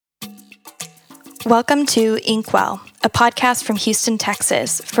Welcome to Inkwell, a podcast from Houston,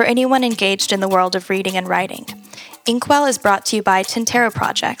 Texas, for anyone engaged in the world of reading and writing. Inkwell is brought to you by Tintero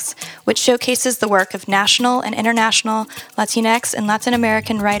Projects, which showcases the work of national and international Latinx and Latin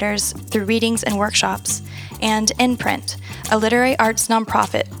American writers through readings and workshops, and Inprint, a literary arts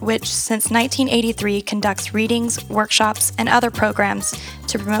nonprofit which since 1983 conducts readings, workshops, and other programs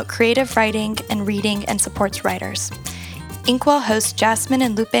to promote creative writing and reading and supports writers. Inkwell hosts Jasmine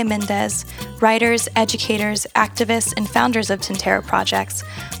and Lupe Mendez, writers, educators, activists, and founders of Tintero Projects,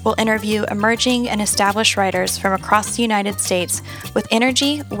 will interview emerging and established writers from across the United States with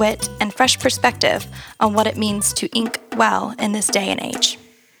energy, wit, and fresh perspective on what it means to ink well in this day and age.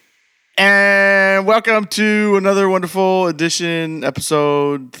 And welcome to another wonderful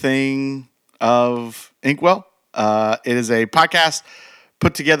episode thing of Inkwell. It is a podcast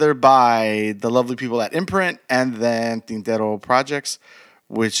put together by the lovely people at Inprint and then Tintero Projects,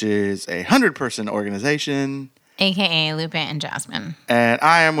 which is a 100-person organization. AKA Lupe and Jasmine. And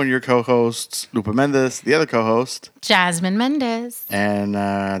I am one of your co-hosts, Lupe Mendez, the other co-host, Jasmine Mendez. And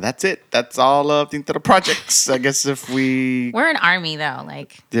that's it. That's all of Tintero Projects. I guess if we're an army, though.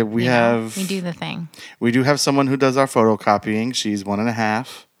 We do the thing. We do have someone who does our photocopying. She's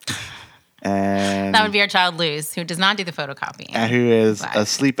 1.5. And that would be our child Luz, who does not do the photocopying. And who is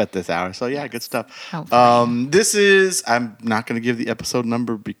asleep at this hour. So, yeah, good stuff. I'm not going to give the episode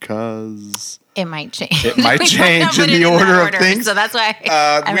number because it might change. It might change in the order of things. So that's why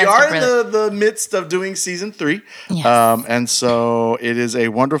we are in the midst of doing season 3. Yes. And so it is a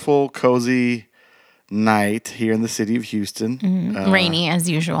wonderful, cozy night here in the city of Houston. Mm-hmm. Rainy as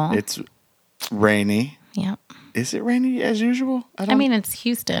usual. It's rainy. Yep. Is it rainy as usual? I mean, it's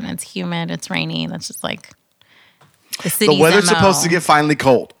Houston. It's humid. It's rainy. That's just like the city's The weather's MO. supposed to get finally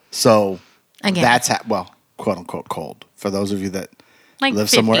cold. So again, that's quote unquote cold. For those of you that live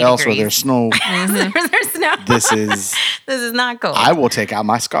 50 somewhere else where degrees. there's snow. There's snow. This is not cold. I will take out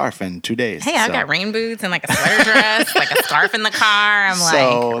my scarf in 2 days. Hey, I've got rain boots and like a sweater dress, like a scarf in the car.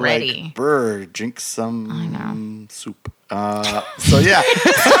 I'm ready. Drink some soup. So yeah,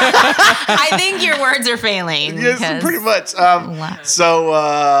 I think your words are failing. Yes, pretty much. So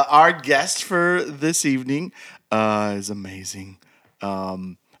our guest for this evening is amazing.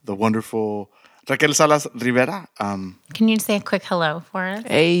 The wonderful Raquel Salas Rivera. Can you say a quick hello for us?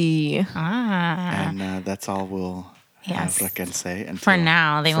 Hey. And that's all we'll have Raquel say. And for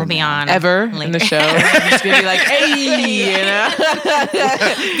now, they will be on ever later. In the show. It's gonna be like, hey, you know.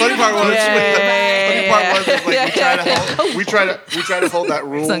 Funny part was we try to hold that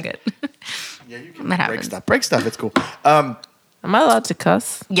rule. So good. Yeah, you can break stuff. It's cool. Am I allowed to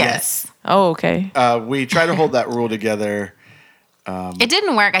cuss? Yes. Oh, okay. We try to hold that rule together. It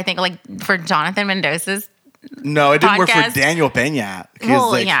didn't work, I think, for Jonathan Mendoza's. No, it didn't work podcast. for Daniel Pena.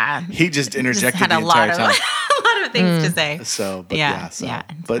 He just interjected had the entire time. a lot of things to say. So, but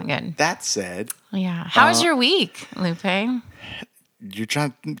but good. That said, how was your week, Lupe? You're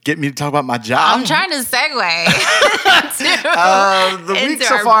trying to get me to talk about my job. I'm trying to segue. The week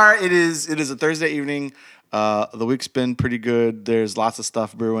so far, it is a Thursday evening. The week's been pretty good. There's lots of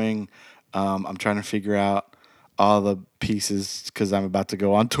stuff brewing. I'm trying to figure out all the pieces because I'm about to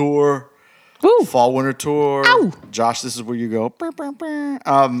go on tour. Woo. Fall winter tour. Ow. Josh, this is where you go. With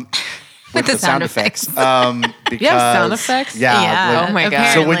the sound effects. Because, you have sound effects? Yeah. Oh my God.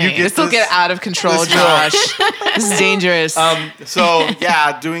 Apparently. So when you get this will get out of control, Josh. This is dangerous.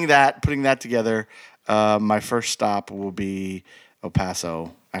 Doing that, putting that together. My first stop will be El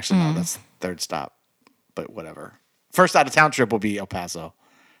Paso. Actually, no, that's third stop. But whatever. First out of town trip will be El Paso.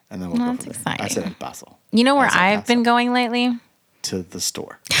 And then we'll go from there. Exciting. I said El Paso. You know where I've been going lately? To the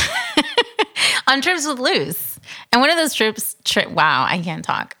store. On trips with Luz. And one of those wow, I can't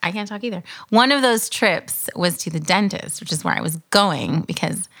talk. I can't talk either. One of those trips was to the dentist, which is where I was going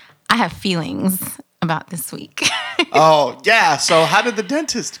because I have feelings about this week. Oh, yeah. So how did the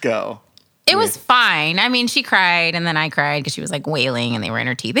dentist go? It was fine. I mean, she cried and then I cried because she was like wailing and they were in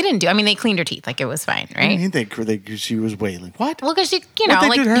her teeth. They cleaned her teeth. Like it was fine, right? I mean, she was wailing. What? Well, because she,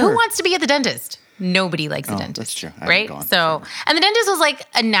 who wants to be at the dentist? Nobody likes a dentist. That's true. Right? So, and the dentist was like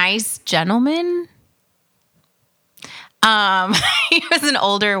a nice gentleman. He was an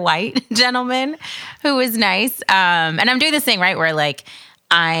older white gentleman who was nice. And I'm doing this thing, right, where like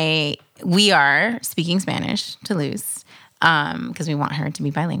we are speaking Spanish to Luz because we want her to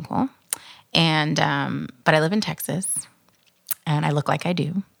be bilingual. And but I live in Texas and I look like I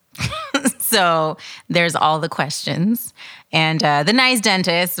do. So there's all the questions. And the nice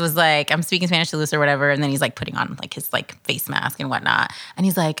dentist was like, I'm speaking Spanish to Luz or whatever. And then he's like putting on like his like face mask and whatnot. And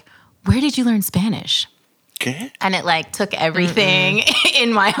he's like, where did you learn Spanish? Okay. And it like took everything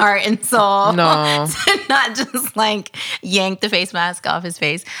in my heart and soul No. to not just like yank the face mask off his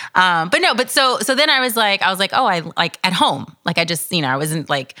face. So then I was like, oh, I like at home. Like I just, I wasn't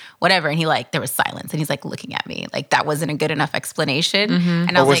like whatever. And he like, there was silence and he's like looking at me. Like that wasn't a good enough explanation.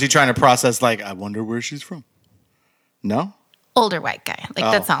 And I Or was he like, trying to process like, I wonder where she's from? No? older white guy.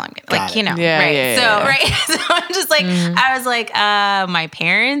 Like that's all I'm gonna, like, Yeah, right. yeah. Right. So I'm just like, I was like, my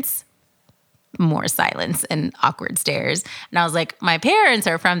parents, more silence and awkward stares. And I was like, my parents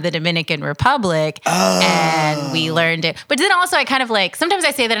are from the Dominican Republic and we learned it. But then also I kind of like, sometimes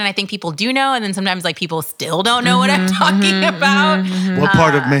I say that and I think people do know. And then sometimes like people still don't know what I'm talking about. What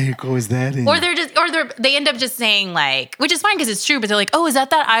part of Mexico is that in? Or they end up just saying like, which is fine because it's true, but they're like, oh, is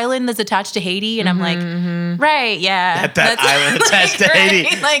that island that's attached to Haiti? And I'm like, right, yeah. That island attached to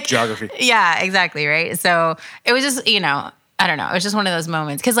Haiti. Like, geography. Yeah, exactly, right? So it was just, I don't know. It was just one of those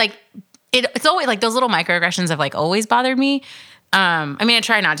moments. Because like, it's always like those little microaggressions have like always bothered me. I mean, I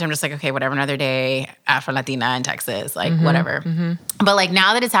try not to. I'm just like, okay, whatever, another day, Afro-Latina in Texas, like whatever. But like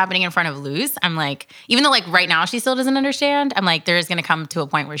now that it's happening in front of Luz, I'm like, even though like right now she still doesn't understand, I'm like, there is going to come to a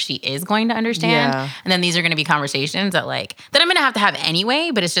point where she is going to understand. Yeah. And then these are going to be conversations that I'm going to have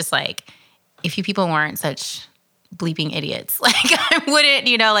anyway. But it's just like, if you people weren't such bleeping idiots, like I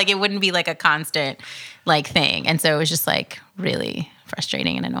wouldn't, like it wouldn't be like a constant like thing. And so it was just like really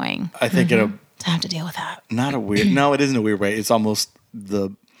frustrating and annoying. I think to have to deal with that. No, it isn't a weird way. It's almost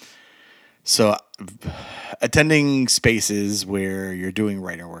attending spaces where you're doing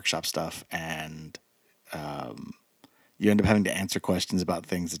writer workshop stuff and you end up having to answer questions about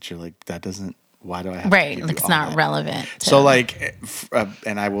things that you're like, why do I have right, to like do it's all not that? relevant. So like,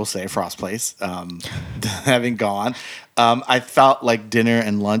 and I will say Frost Place, having gone, I felt like dinner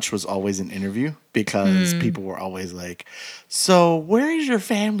and lunch was always an interview because people were always like, so where is your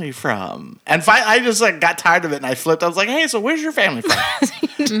family from? And I just like got tired of it and I flipped. I was like, hey, so where's your family from?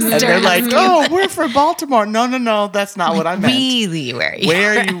 And they're like, oh, we're from Baltimore. No, that's not what I meant. Really,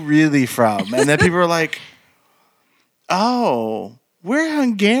 where are you really from? And then people were like, oh, we're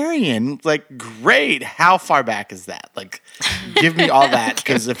Hungarian. Like, great. How far back is that? Like, give me all that.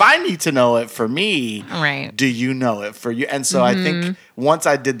 Because if I need to know it for me, right? Do you know it for you? And so I think once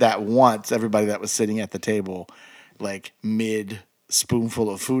I did that everybody that was sitting at the table, like mid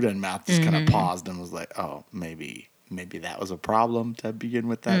spoonful of food in mouth, just kind of paused and was like, oh, maybe that was a problem to begin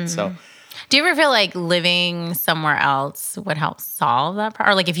with that. So do you ever feel like living somewhere else would help solve that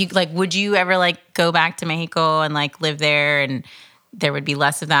problem? Or like if you like, would you ever like go back to Mexico and like live there and there would be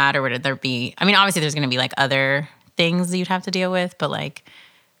less of that? Or would there be, I mean, obviously there's going to be like other things that you'd have to deal with, but like,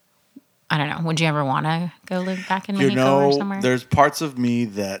 I don't know. Would you ever want to go live back in Mexico or somewhere? There's parts of me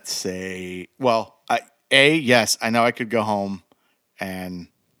that say, well, yes, I know I could go home and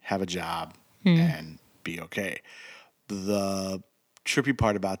have a job and be okay. The trippy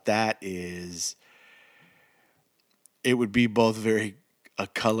part about that is it would be both very a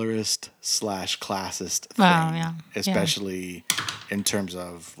colorist / classist thing, especially in terms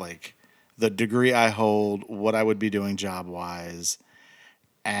of like the degree I hold, what I would be doing job wise,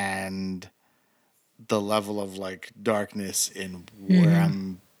 and the level of like darkness in where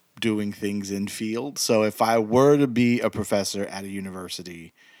I'm doing things in field. So if I were to be a professor at a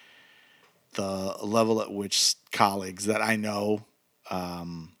university, the level at which colleagues that I know,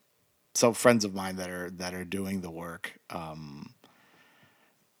 so friends of mine that are doing the work,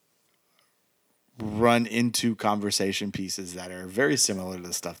 run into conversation pieces that are very similar to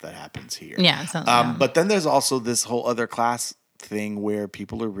the stuff that happens here. Yeah. But then there's also this whole other class thing where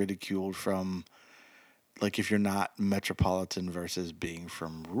people are ridiculed from, like, if you're not metropolitan versus being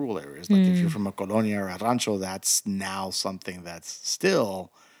from rural areas. Like, if you're from a colonia or a rancho, that's now something that's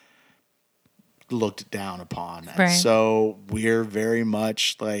still looked down upon. And so we're very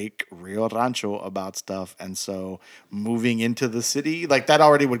much like Rio Rancho about stuff. And so moving into the city, like that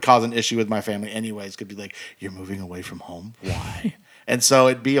already would cause an issue with my family anyways. Could be like, you're moving away from home? Why? And so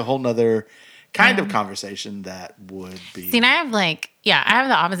it'd be a whole nother kind of conversation that would be. See, and I have I have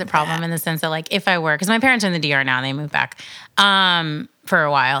the opposite problem in the sense that like if I were, because my parents are in the DR now, they moved back for a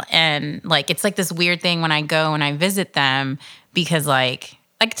while. And like, it's like this weird thing when I go and I visit them because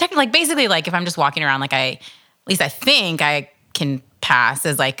basically, like if I'm just walking around, like at least I think I can pass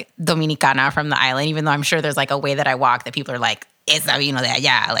as like Dominicana from the island, even though I'm sure there's like a way that I walk that people are like, esa vino de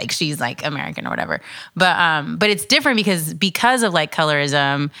allá, like she's like American or whatever. But it's different because of like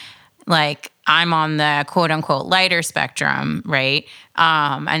colorism, like I'm on the quote unquote lighter spectrum, right?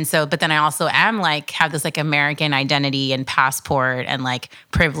 And so, but then I also am like, have this like American identity and passport and like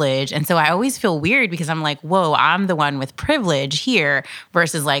privilege. And so I always feel weird because I'm like, whoa, I'm the one with privilege here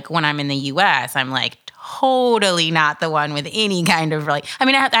versus like when I'm in the US, I'm like totally not the one with any kind of like, I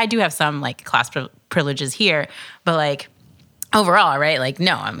mean, I do have some like class privileges here, but like overall, right? Like,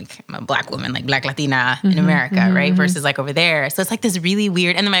 no, I'm a Black woman, like Black Latina in America, right? Versus like over there. So it's like this really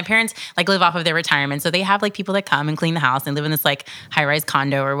weird, and then my parents like live off of their retirement. So they have like people that come and clean the house and live in this like high-rise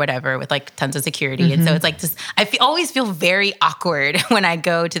condo or whatever with like tons of security. And so it's like just, always feel very awkward when I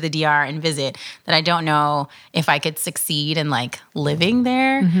go to the DR and visit that I don't know if I could succeed in like living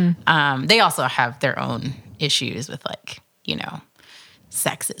there. They also have their own issues with like, you know,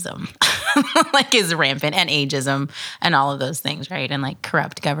 sexism like is rampant, and ageism and all of those things, right? And like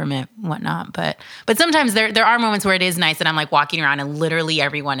corrupt government and whatnot. But sometimes there are moments where it is nice and I'm like walking around and literally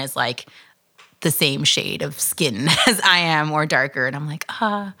everyone is like the same shade of skin as I am or darker. And I'm like,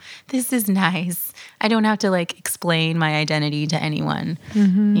 this is nice. I don't have to like explain my identity to anyone,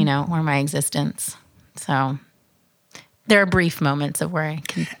 you know, or my existence. So there are brief moments of where I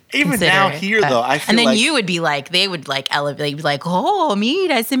can even now it, here though, I feel and then like you would be like, they would like elevate, they'd be like, oh,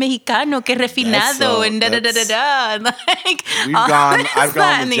 mira ese mexicano, que refinado, and da da da da da, and like I've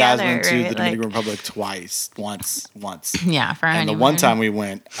gone with Jasmine other, to right? the Dominican Republic once. Yeah, for and the honeymoon. one time we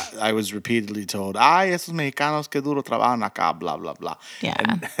went, I was repeatedly told, "Ay, esos mexicanos que duro trabajan acá, blah blah blah." Yeah,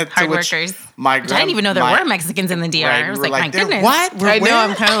 and hard workers. I didn't even know there were Mexicans in the DR. Right, I was we were like, my goodness, what? I know.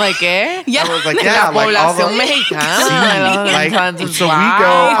 I'm kind of like, eh? Yeah, I was like, yeah, like all the mexicana. so we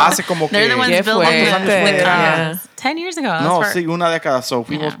go hace como que they're the ones building the 10 years ago. No, sí, una década. So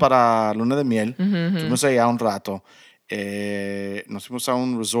fuimos Yeah. para Luna de Miel. Fuimos allá un rato. Nos fuimos a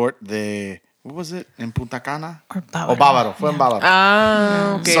un resort de, what was it? En Punta Cana? Or Bávaro. Bávaro. Fue en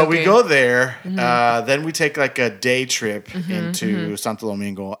Bávaro. Okay, So we go there. Then we take like a day trip into Santo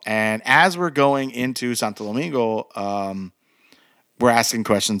Domingo. And as we're going into Santo Domingo, we're asking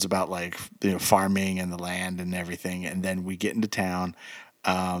questions about like, you know, farming and the land and everything. And then we get into town.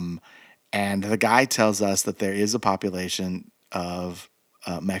 And the guy tells us that there is a population of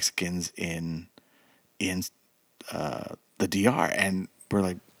Mexicans in the DR. And we're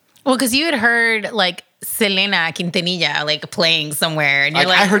like, well, because you had heard like Selena Quintanilla like playing somewhere, and you're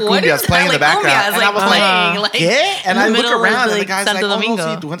like, I heard what cumbias is playing in the that? background. Cumbias, and I was playing, like, yeah. And I look around and the guy's like, Santo oh, no, Domingo.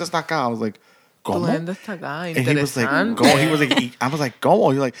 sí, tu gente está acá. I was like, ¿cómo? Tu gente está acá, And he was like, interesante. I was like,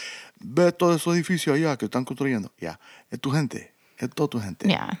 ¿cómo? He's like, ve todo esos edificios allá que están construyendo. Yeah, es tu gente. Es todo tu gente.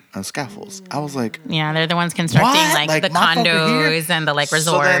 Yeah. And scaffolds. I was like, Yeah, they're the ones constructing what? like the motherfucker condos here? and the like So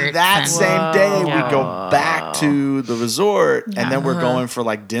resorts. then that and- same day, we go back to the resort, and then we're Uh-huh. going for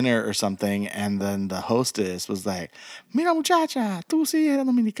like dinner or something. And then the hostess was like, "Mira, muchacha, tú sí eres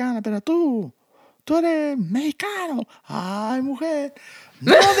dominicana, pero tú eres mexicano. Ay, mujer.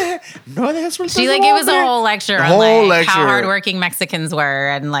 No dejes soltar She tu like gave us a hombre." whole lecture The on whole like how lecture. hardworking Mexicans were,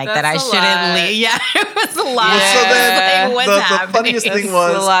 and like that I That's a shouldn't lot. leave. Yeah, it was a lot. Well, so then Like, what's the happening? funniest thing There's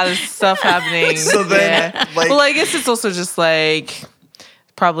was a lot of stuff happening. So then, like- well, I guess it's also just like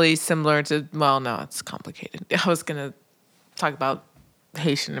probably similar to. Well, no, it's complicated. I was gonna talk about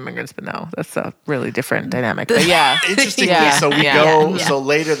Haitian immigrants, but no, that's a really different dynamic. But yeah, Interestingly, Yeah. so we Yeah. go. Yeah. So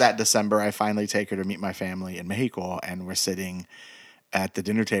later that December, I finally take her to meet my family in Mexico, and we're sitting at the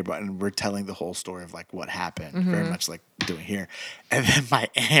dinner table, and we're telling the whole story of like what happened, very much like doing here. And then my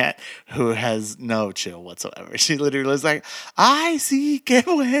aunt, who has no chill whatsoever, she literally was like, "Ay, sí, qué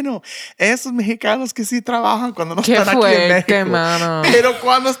bueno, esos mexicanos que sí trabajan cuando no Qué están aquí en fuerte, México, mano. pero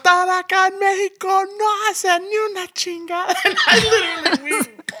cuando están acá en México no hacen ni una chingada." And I literally we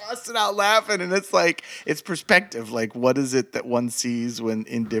busted out laughing, and it's like it's perspective. Like, what is it that one sees when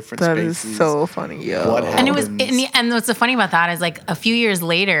in different that is spaces? so funny, yo. What And it was, happens? and what's so funny about that is like a few years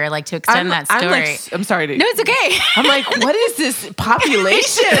later, like to extend that story. I'm sorry. No, it's okay. I'm like, what is this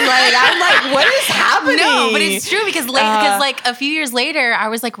population? Like, I'm like, what is happening? No, but it's true because like a few years later, I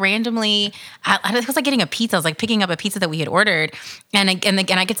was like randomly, I was like getting a pizza. I was like picking up a pizza that we had ordered, and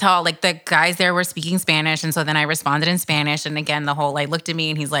I could tell like the guys there were speaking Spanish, and so then I responded in Spanish, and again the whole like looked at me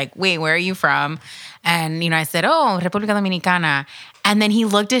and he's like, "Wait, where are you from?" And I said, "Oh, República Dominicana." And then he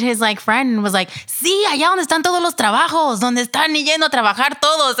looked at his like friend and was like, "Sí, allá donde están todos los trabajos, donde están yendo a trabajar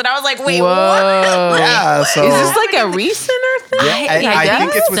todos." And I was like, "Wait, what?" Yeah, so Is this like a recent thing? I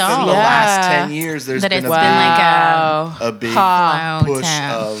think it's within so. the last Yeah. 10 years. There's That been it's a been like a big Wow, push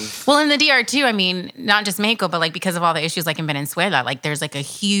Tim. of. Well, in the DR too, I mean, not just Mexico, but like because of all the issues like in Venezuela, like there's like a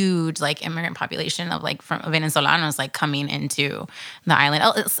huge like immigrant population of like from Venezolanos like coming into the island.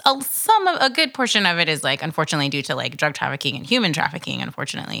 A good portion of it is like unfortunately due to like drug trafficking and human trafficking,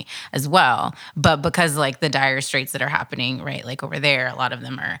 unfortunately as well. But because like the dire straits that are happening right like over there, a lot of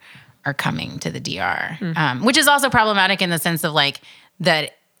them are coming to the DR, which is also problematic in the sense of like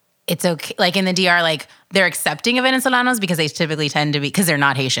that. it's okay. Like in the DR, like they're accepting of Venezolanos because they typically tend to be, because they're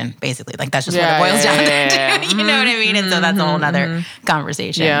not Haitian, basically. Like that's just what it boils down to. You know what I mean? And so that's a whole nother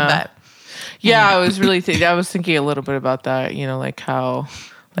conversation. Yeah. But I was really I was thinking a little bit about that, like how,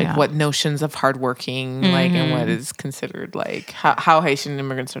 what notions of hardworking, like, and what is considered, like, how Haitian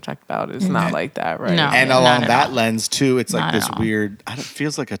immigrants are talked about is not like that, right? No. And along that lens, too, it's like Not this at all. weird, it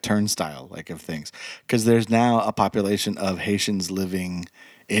feels like a turnstile, like, of things. Because there's now a population of Haitians living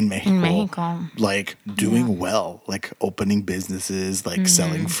in Mexico. Like, doing well, like, opening businesses, like,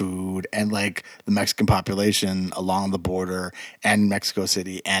 selling food. And, like, the Mexican population along the border and Mexico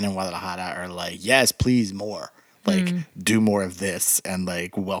City and in Guadalajara are like, yes, please, more. Like, do more of this and,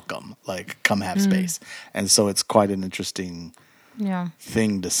 like, welcome. Like, come have space. And so it's quite an interesting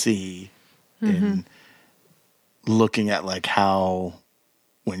thing to see in looking at, like, how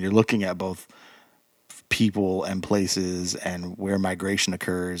when you're looking at both people and places and where migration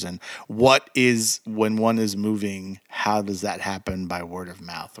occurs and what is, when one is moving, how does that happen by word of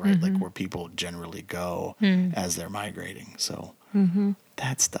mouth, right? Like, where people generally go as they're migrating. So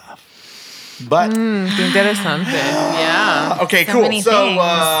that stuff. But Interesante. Yeah. okay, So cool. many So,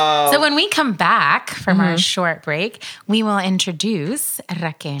 things. So when we come back from our short break, we will introduce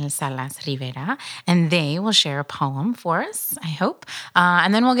Raquel Salas Rivera, and they will share a poem for us, I hope.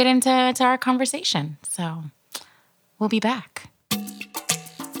 And then we'll get into our conversation. So we'll be back.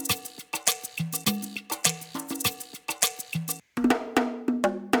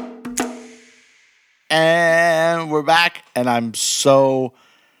 and we're back, and I'm so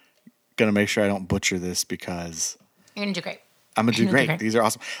gonna make sure I don't butcher this because You're going to do great. I'm gonna do You're gonna great. do great. These are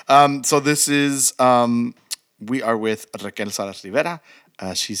awesome. So this is we are with Raquel Salas Rivera.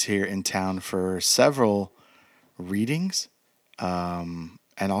 She's here in town for several readings, and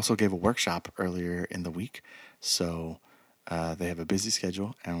also gave a workshop earlier in the week. So they have a busy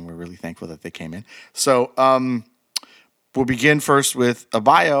schedule, and we're really thankful that they came in. So we'll begin first with a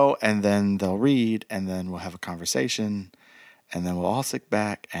bio, and then they'll read, and then we'll have a conversation, and then we'll all sit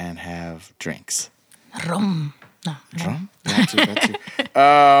back and have drinks. Rum. No. Rum? That too.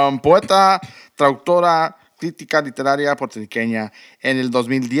 Poeta, traductora, crítica literaria puertorriqueña. En el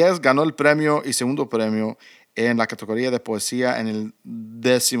 2010 ganó el premio y segundo premio en la categoría de poesía en el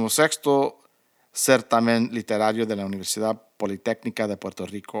 16º certamen literario de la Universidad Politécnica de Puerto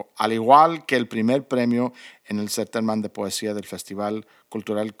Rico, al igual que el primer premio en el certamen de poesía del Festival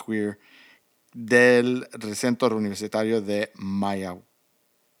Cultural Queer del recinto universitario de Mayagüez.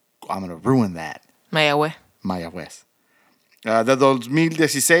 I'm going to ruin that. Mayagüez. De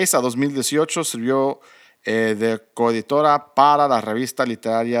 2016 a 2018 sirvió de coeditora para la revista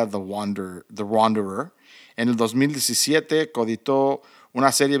literaria The Wanderer. En el 2017 coeditó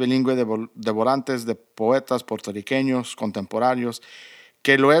una serie bilingüe de volantes de poetas puertorriqueños contemporáneos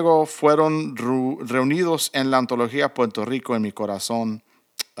que luego fueron reunidos en la antología Puerto Rico en mi corazón,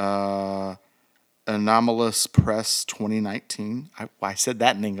 Anomalous Press 2019. I said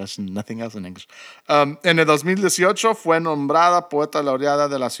that in English and nothing else in English. En el 2018 fue nombrada poeta laureada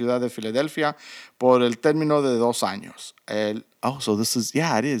de la ciudad de Filadelfia por el término de 2 años. So this is,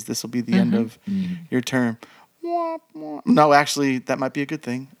 it is. This will be the end of your term. No, actually, that might be a good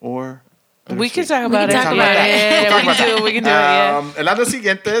thing. Or we can talk about it. We can do it. El año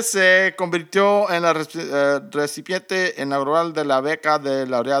siguiente se convirtió en la recipiente inaugural de la beca de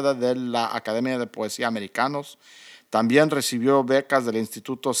laureada de la Academia de Poesía Americanos. También recibió becas del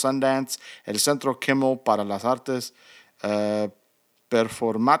Instituto Sundance, el Centro Kimmel para las Artes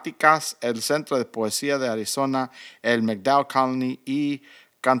Performáticas, el Centro de Poesía de Arizona, el McDowell Colony y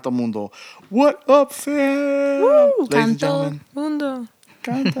Canto Mundo. What up, fam? Woo, ladies and gentlemen. Mundo.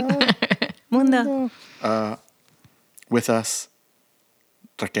 Canto Mundo. With us,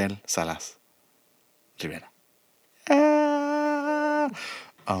 Raquel Salas Rivera.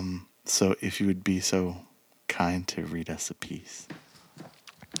 So if you would be so kind to read us a piece.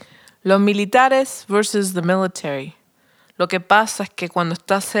 Los militares versus the military. Lo que pasa es que cuando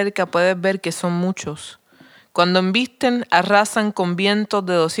estás cerca puedes ver que son muchos. Cuando embisten, arrasan con vientos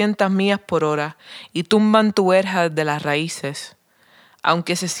de 200 millas por hora y tumban tu verja desde las raíces.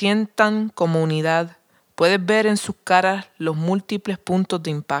 Aunque se sientan como unidad, puedes ver en sus caras los múltiples puntos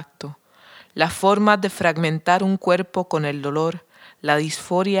de impacto, las formas de fragmentar un cuerpo con el dolor, la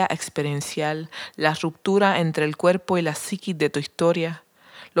disforia experiencial, la ruptura entre el cuerpo y la psiquis de tu historia.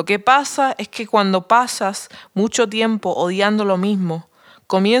 Lo que pasa es que cuando pasas mucho tiempo odiando lo mismo,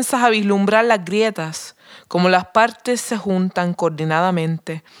 comienzas a vislumbrar las grietas, como las partes se juntan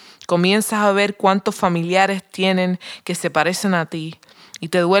coordinadamente. Comienzas a ver cuántos familiares tienen que se parecen a ti y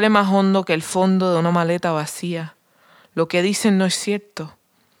te duele más hondo que el fondo de una maleta vacía. Lo que dicen no es cierto.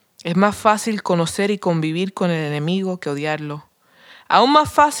 Es más fácil conocer y convivir con el enemigo que odiarlo. Aún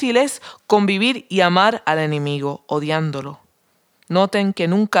más fácil es convivir y amar al enemigo, odiándolo. Noten que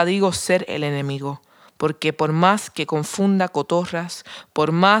nunca digo ser el enemigo, porque por más que confunda cotorras,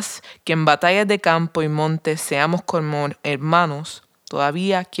 por más que en batallas de campo y monte seamos como hermanos,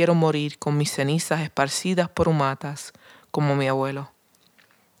 todavía quiero morir con mis cenizas esparcidas por humatas, como mi abuelo.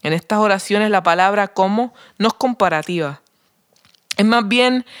 En estas oraciones la palabra como no es comparativa. Es más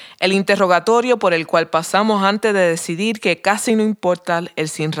bien el interrogatorio por el cual pasamos antes de decidir que casi no importa el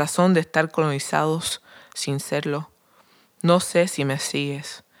sin razón de estar colonizados sin serlo. No sé si me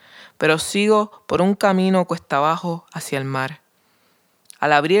sigues, pero sigo por un camino cuesta abajo hacia el mar.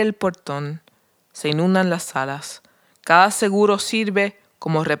 Al abrir el portón, se inundan las salas. Cada seguro sirve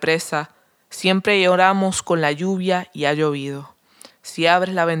como represa. Siempre lloramos con la lluvia y ha llovido. Si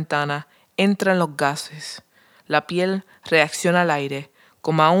abres la ventana, entran los gases. La piel reacciona al aire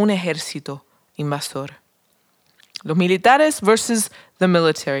como a un ejército invasor. Los militares versus the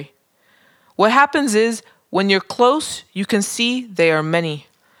military. What happens is, when you're close, you can see they are many.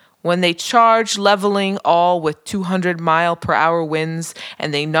 When they charge, leveling all with 200-mile-per-hour winds,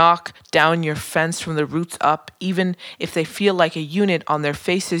 and they knock down your fence from the roots up, even if they feel like a unit on their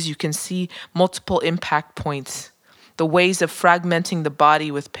faces, you can see multiple impact points. The ways of fragmenting the body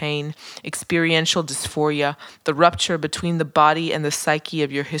with pain, experiential dysphoria, the rupture between the body and the psyche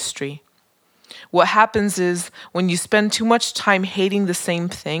of your history. What happens is, when you spend too much time hating the same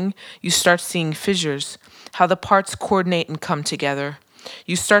thing, you start seeing fissures, how the parts coordinate and come together.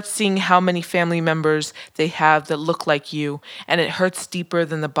 You start seeing how many family members they have that look like you, and it hurts deeper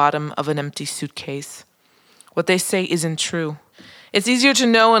than the bottom of an empty suitcase. What they say isn't true. It's easier to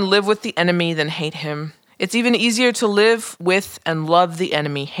know and live with the enemy than hate him. It's even easier to live with and love the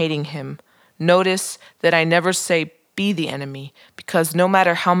enemy, hating him. Notice that I never say be the enemy, because no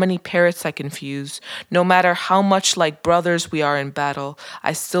matter how many parrots I confuse, no matter how much like brothers we are in battle,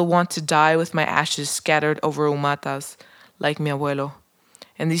 I still want to die with my ashes scattered over humatas, like mi abuelo.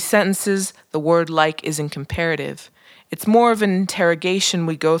 In these sentences, the word like isn't comparative. It's more of an interrogation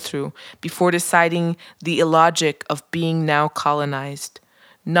we go through before deciding the illogic of being now colonized.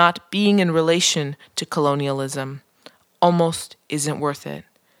 Not being in relation to colonialism almost isn't worth it.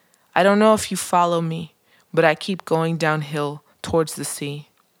 I don't know if you follow me, but I keep going downhill towards the sea.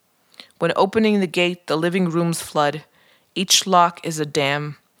 When opening the gate, the living rooms flood. Each lock is a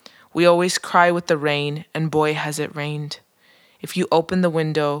dam. We always cry with the rain, and boy has it rained. If you open the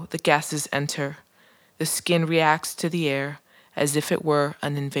window, the gases enter. The skin reacts to the air as if it were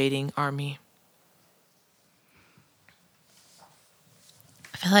an invading army.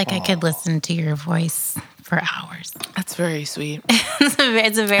 I feel like I could listen to your voice for hours. That's very sweet.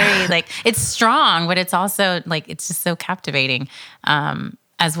 It's a very, like, it's strong, but it's also, like, it's just so captivating,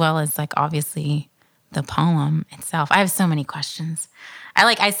 as well as, like, obviously the poem itself. I have so many questions.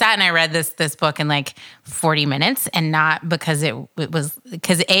 I sat and I read this book in, like, 40 minutes, and not because it was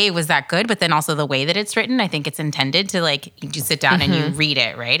that good, but then also the way that it's written. I think it's intended to, like, you just sit down and you read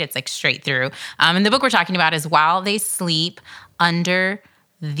it, right? It's, like, straight through. And the book we're talking about is While They Sleep Under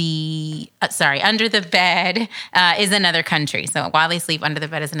the bed is another country. So While They Sleep Under the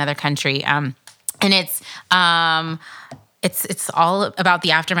Bed is another country. And it's all about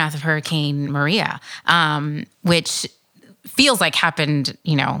the aftermath of Hurricane Maria, which feels like happened,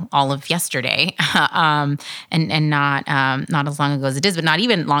 all of yesterday, and not as long ago as it is, but not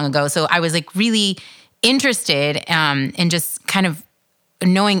even long ago. So I was, like, really interested in just kind of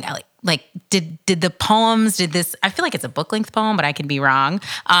knowing, like, did the poems, I feel like it's a book-length poem, but I could be wrong,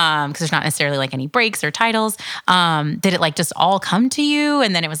 because there's not necessarily, like, any breaks or titles. Did it, like, just all come to you,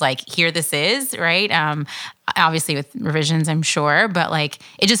 and then it was like, here this is, right? Obviously with revisions, I'm sure, but, like,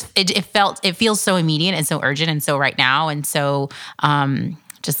 it feels so immediate and so urgent and so right now, and so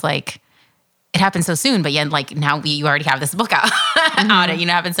just, like, it happened so soon, but yet, like, now you already have this book out, it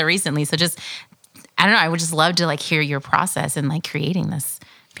happened so recently. So just, I don't know, I would just love to, like, hear your process in, like, creating this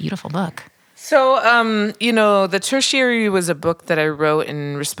beautiful book. So, The Tertiary was a book that I wrote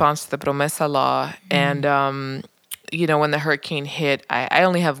in response to the Promesa Law. And, when the hurricane hit, I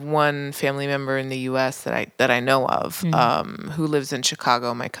only have one family member in the U.S. that I know of, who lives in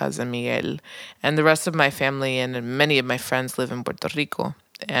Chicago, my cousin Miguel. And the rest of my family and many of my friends live in Puerto Rico.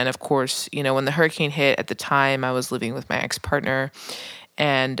 And, of course, when the hurricane hit, at the time, I was living with my ex-partner.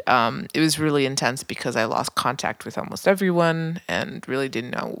 And it was really intense because I lost contact with almost everyone and really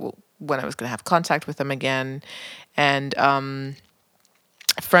didn't know when I was going to have contact with them again. And a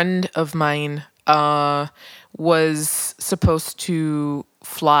friend of mine was supposed to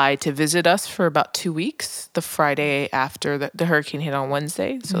fly to visit us for about 2 weeks, the Friday after the hurricane hit on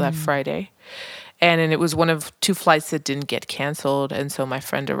Wednesday, so that Friday. And it was one of 2 flights that didn't get canceled. And so my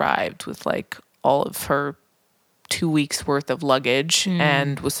friend arrived with like all of her 2 weeks worth of luggage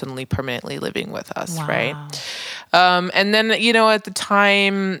and was suddenly permanently living with us, right? And then, at the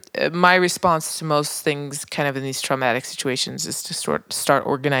time, my response to most things kind of in these traumatic situations is to start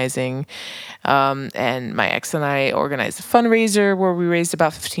organizing. And my ex and I organized a fundraiser where we raised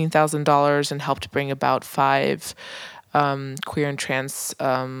about $15,000 and helped bring about 5 queer and trans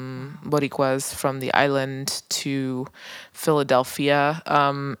Boricuas from the island to Philadelphia,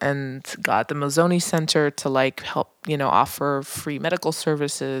 and got the Mazzoni Center to help, offer free medical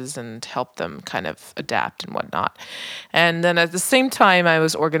services and help them kind of adapt and whatnot. And then at the same time, I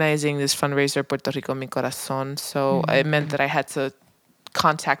was organizing this fundraiser, Puerto Rico Mi Corazón. So it meant that I had to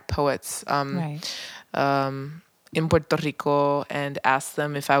contact poets. In Puerto Rico and ask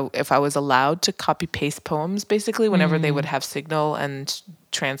them if I was allowed to copy paste poems basically whenever they would have signal and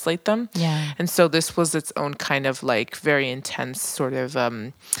translate them. Yeah. And so this was its own kind of very intense sort of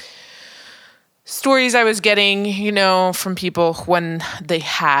stories I was getting, from people when they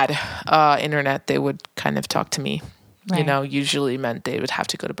had internet. They would kind of talk to me. Right. Usually meant they would have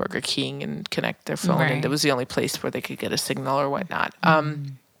to go to Burger King and connect their phone, and it was the only place where they could get a signal or whatnot.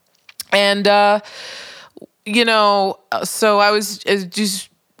 So I was just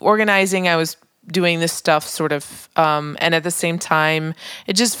organizing. I was doing this stuff sort of, and at the same time,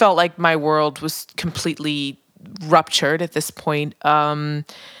 it just felt like my world was completely ruptured at this point. But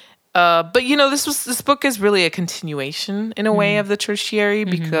this book is really a continuation in a way of the tertiary,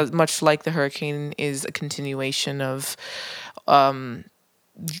 because much like the hurricane is a continuation of, hundreds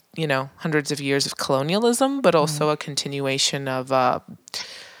of years of colonialism, but also a continuation of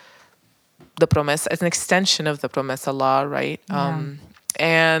the promesa. It's an extension of the promesa law, right? And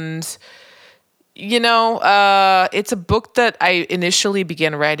it's a book that I initially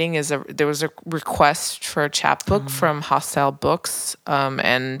began writing there was a request for a chapbook from Hostile Books,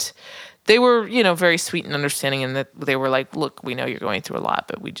 and they were, very sweet and understanding, in that they were like, look, we know you're going through a lot,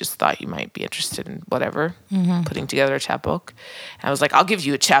 but we just thought you might be interested in whatever, putting together a chapbook. And I was like, I'll give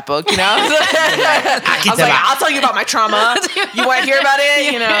you a chapbook, I was like, I'll tell you about my trauma. You want to hear about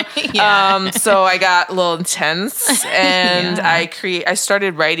it, Yeah. So I got a little intense, and I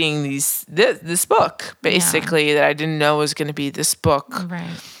started writing this book, basically, that I didn't know was going to be this book. Right.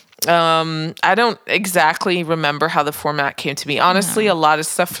 I don't exactly remember how the format came to me. Honestly, a lot of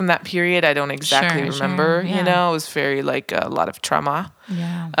stuff from that period I don't exactly remember. Yeah. It was very a lot of trauma.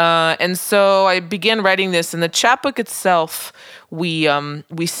 Yeah. And so I began writing this, and the chapbook itself we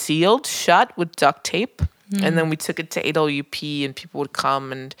sealed shut with duct tape, and then we took it to AWP, and people would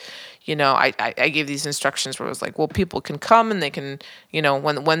come, and I gave these instructions where it was like, well, people can come and they can,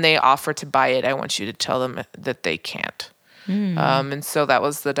 when they offer to buy it, I want you to tell them that they can't. And so that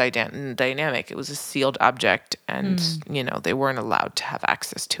was the dynamic. It was a sealed object, and they weren't allowed to have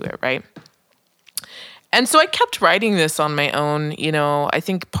access to it, right? And so I kept writing this on my own. I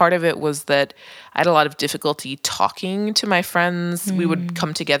think part of it was that I had a lot of difficulty talking to my friends. We would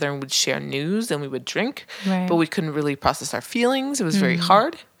come together and would share news, and we would drink, but we couldn't really process our feelings. It was very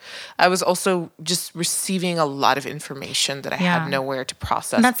hard. I was also just receiving a lot of information that I had nowhere to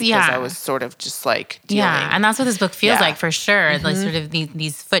process, because I was sort of just dealing. Yeah, and that's what this book feels like, for sure. Like sort of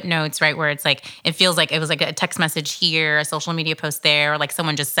these footnotes, right, where it's like, it feels like it was like a text message here, a social media post there, or like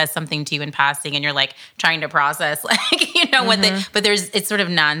someone just says something to you in passing, and you're like trying to process, what but it's sort of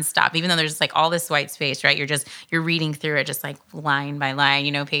nonstop, even though there's like all this white space, right? You're reading through it just like line by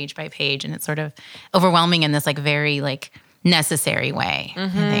line, page by page, and it's sort of overwhelming in this like very like necessary way, I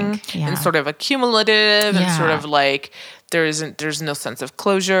think. Yeah. And sort of accumulative, and sort of like there's no sense of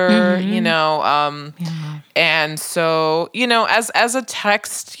closure, and so, as a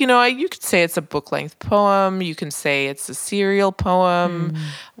text, you could say it's a book-length poem, you can say it's a serial poem,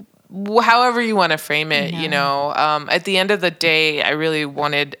 however you want to frame it, at the end of the day, I really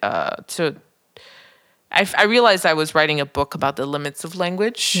wanted I realized I was writing a book about the limits of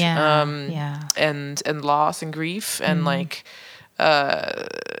language, and loss and grief, and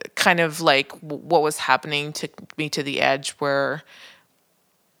kind of like what was happening took me to the edge where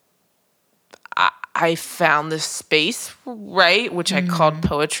I found this space, right, which I called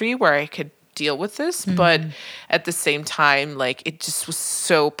poetry, where I could deal with this, but at the same time, it just was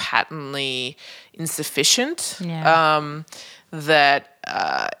so patently insufficient. That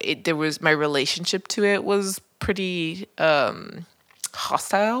my relationship to it was pretty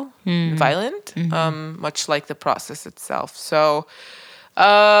hostile, violent, much like the process itself. So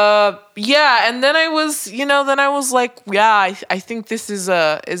Yeah, and then I was, like, yeah, I think this is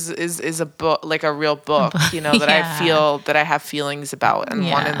a book, like a real book, that I feel that I have feelings about and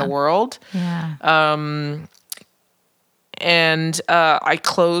want in the world. Yeah. And I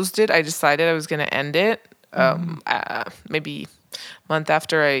closed it. I decided I was going to end it. Maybe a month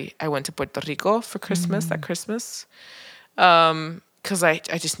after I went to Puerto Rico for Christmas. At Christmas. Because I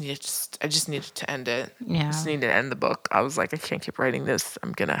just needed to end it. Yeah. I just needed to end the book. I was like, I can't keep writing this.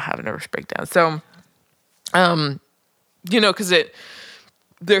 I'm gonna have a nervous breakdown. So, because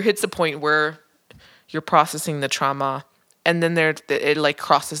there hits a point where you're processing the trauma, and then it like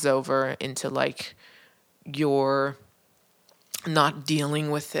crosses over into like you're not dealing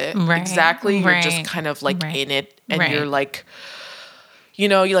with it exactly. You're just kind of like in it, and you're like. You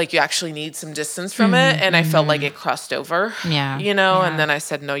actually need some distance from it. And I felt like it crossed over, and then I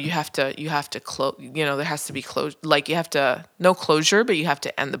said, no, you have to close, there has to be closure. Like no closure, but you have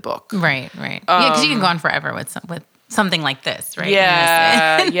to end the book. Right. Because you can go on forever with something like this, right?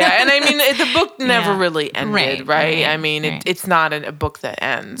 Yeah. And I mean, the book never really ended, right? I mean, right. It's not a book that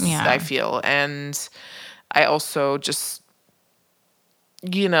ends, I feel. And I also just,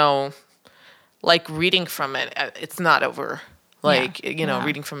 like reading from it, it's not over.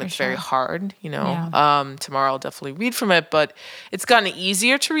 Reading from it's very hard, Tomorrow I'll definitely read from it, but it's gotten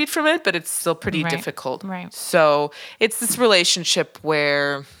easier to read from it, but it's still pretty difficult. Right. So it's this relationship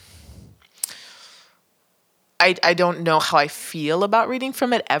where I don't know how I feel about reading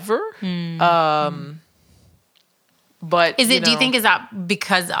from it ever. But do you think is that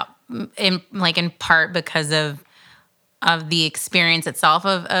because in part because of the experience itself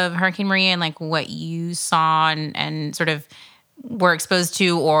of Hurricane Maria and like what you saw and sort of were exposed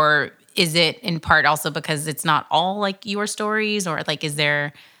to, or is it in part also because it's not all like your stories, or like is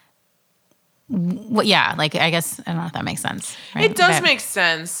there I guess I don't know if that makes sense. Right? It does make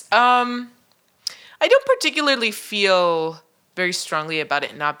sense. I don't particularly feel very strongly about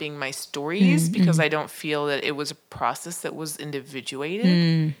it not being my stories because I don't feel that it was a process that was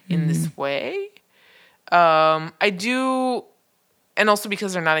individuated in this way. I do. And also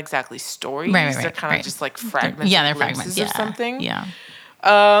because they're not exactly stories. They're kind of just like fragments. They're fragments of something. Yeah.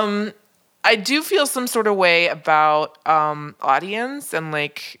 I do feel some sort of way about audience. And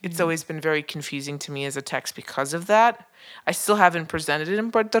like, it's always been very confusing to me as a text because of that. I still haven't presented it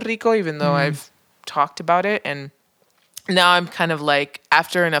in Puerto Rico, even though I've talked about it. And now I'm kind of like,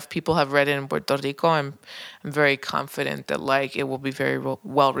 after enough people have read it in Puerto Rico, I'm very confident that like it will be very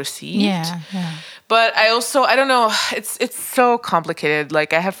well received. Yeah. But I don't know. It's so complicated.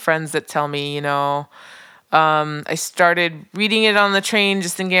 Like I have friends that tell me, I started reading it on the train,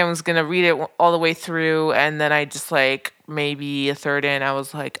 just thinking I was gonna read it all the way through, and then I just like maybe a third in, I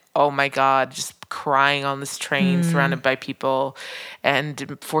was like, oh my God, just crying on this train surrounded by people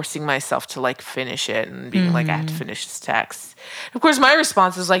and forcing myself to like finish it and being like, I have to finish this text. Of course, my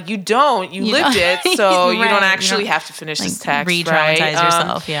response is like, you lived it, so you don't actually have to finish this text, re-traumatize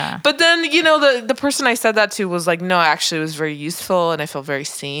yourself, But then, the person I said that to was like, no, actually it was very useful and I felt very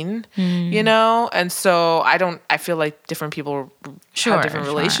seen, And so I feel like different people have different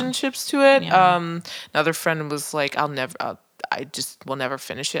relationships to it. Yeah. Another friend was like, I just will never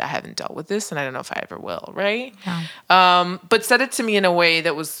finish it. I haven't dealt with this and I don't know if I ever will, right? Yeah. But said it to me in a way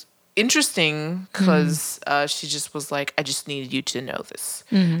that was interesting because she just was like, I just needed you to know this.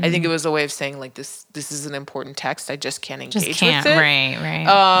 I think it was a way of saying like, this is an important text. I just can't engage with it.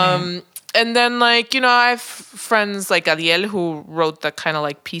 Right. And then like, I have friends like Ariel who wrote the kind of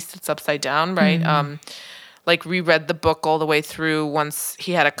like piece that's upside down, right? Like reread the book all the way through once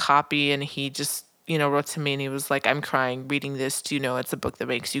he had a copy and he just, wrote to me and he was like, I'm crying reading this. Do you know it's a book that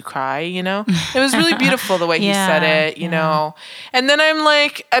makes you cry, It was really beautiful the way he said it, you know? And then I'm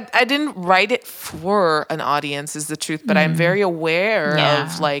like, I didn't write it for an audience is the truth, but I'm very aware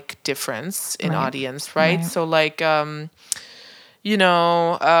of like difference in audience, right? So like, definitely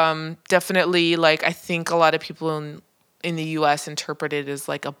like, I think a lot of people in the US interpret it as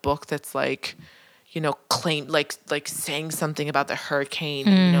like a book that's like, claim like saying something about the hurricane,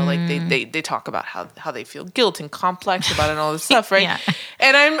 like they talk about how they feel guilt and complex about it and all this stuff, right?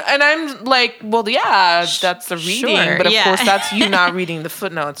 And I'm like, well, that's the reading, but of course that's you not reading the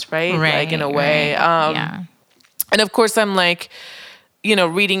footnotes, right? Like in a way. And of course I'm like,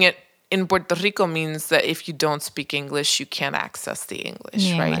 reading it in Puerto Rico means that if you don't speak English, you can't access the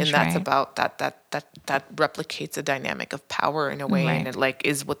English, right? And that's about that replicates a dynamic of power in a way, and it like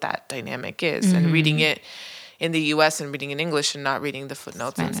is what that dynamic is. And reading it in the U.S. and reading in English and not reading the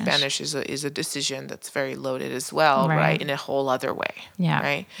footnotes in Spanish is a decision that's very loaded as well, right? In a whole other way,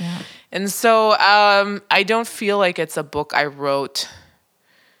 right? And so I don't feel like it's a book I wrote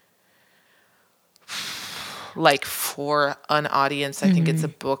like for an audience, I think it's a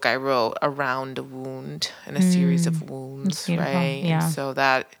book I wrote around a wound and a series of wounds, right? Yeah. And so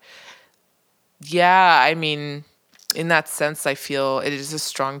that, I mean, in that sense, I feel it is a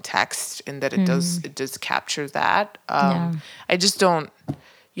strong text in that it does capture that. I just don't,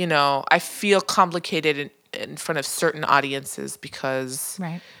 I feel complicated in front of certain audiences because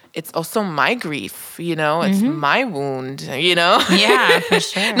it's also my grief, it's my wound, Yeah, for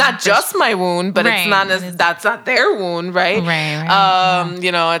sure. Not just my wound, but it's not that's not their wound, right?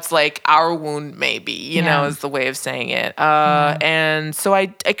 Right. It's like our wound maybe, is the way of saying it. And so I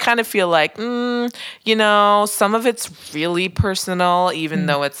kind of feel like, some of it's really personal, even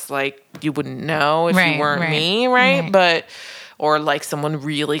though it's like you wouldn't know if you weren't me, right? But or like someone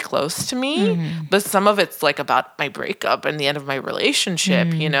really close to me. But some of it's like about my breakup and the end of my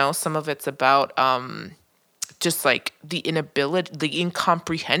relationship, some of it's about just like the inability, the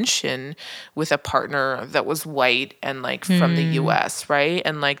incomprehension with a partner that was white and like from the US, right?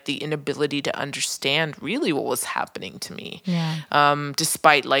 And like the inability to understand really what was happening to me.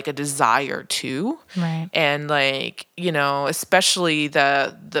 Despite like a desire to. Right. And like, especially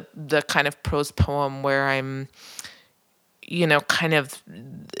the kind of prose poem where I'm kind of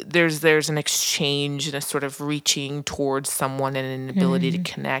there's an exchange and a sort of reaching towards someone and an ability to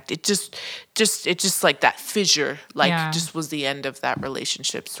connect. It just like that fissure, like just was the end of that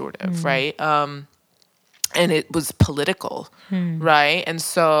relationship sort of, right? And it was political, right? And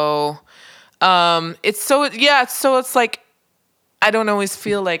so it's like I don't always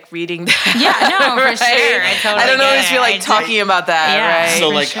feel like reading that. Yeah, no, right? for sure. I don't always feel like talking about that, right? So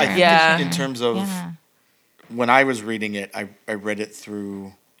like sure. I think in terms of when I was reading it, I read it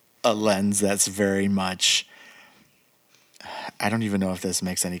through a lens that's very much, I don't even know if this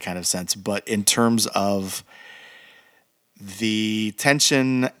makes any kind of sense, but in terms of the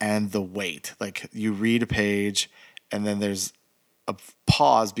tension and the weight, like you read a page and then there's a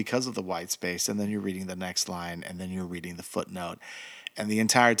pause because of the white space, and then you're reading the next line, and then you're reading the footnote. And the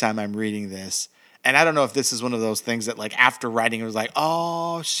entire time I'm reading this, and I don't know if this is one of those things that like after writing it was like,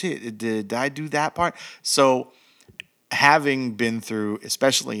 oh shit, did I do that part? So having been through,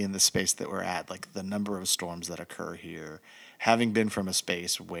 especially in the space that we're at, like the number of storms that occur here, having been from a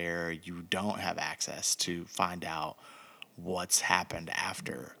space where you don't have access to find out what's happened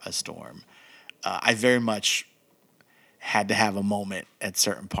after a storm, I very much had to have a moment at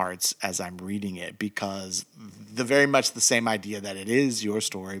certain parts as I'm reading it, because very much the same idea that it is your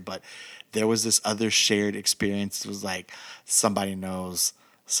story, but there was this other shared experience. It was like somebody knows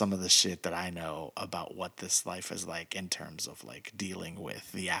some of the shit that I know about what this life is like in terms of like dealing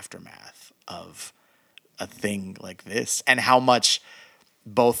with the aftermath of a thing like this, and how much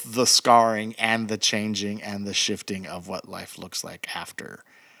both the scarring and the changing and the shifting of what life looks like after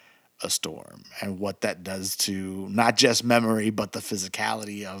a storm, and what that does to not just memory, but the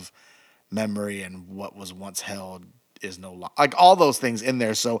physicality of memory, and what was once held is no longer, like all those things in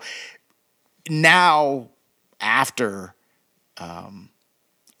there. So now after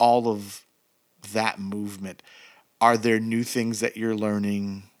all of that movement, are there new things that you're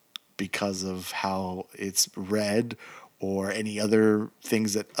learning because of how it's read, or any other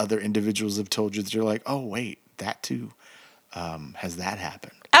things that other individuals have told you that you're like, oh wait, that too, has that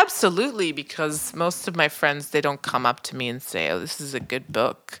happened? Absolutely, because most of my friends, they don't come up to me and say, oh, this is a good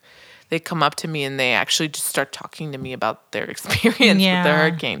book. They come up to me and they actually just start talking to me about their experience with the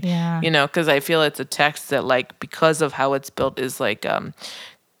hurricane. Yeah. Because I feel it's a text that, like, because of how it's built, is like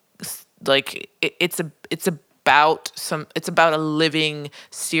it's about a living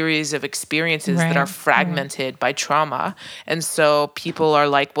series of experiences that are fragmented by trauma. And so people are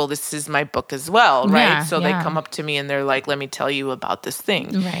like, well, this is my book as well, right? Yeah, so they come up to me and they're like, let me tell you about this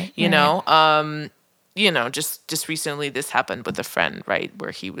thing. Just recently this happened with a friend, right,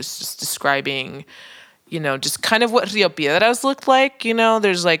 where he was just describing, just kind of what Rio Piedras looked like.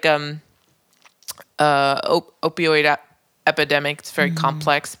 There's like opioid epidemic. It's very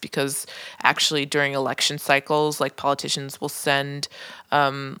complex, because actually during election cycles, like politicians will send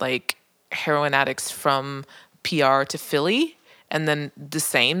like heroin addicts from PR to Philly, and then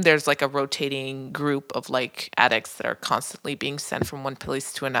there's like a rotating group of like addicts that are constantly being sent from one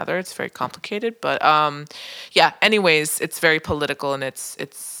place to another. It's very complicated, but anyways, it's very political, and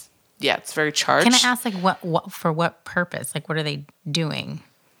it's very charged. Can I ask, like, what for what purpose? Like, what are they doing?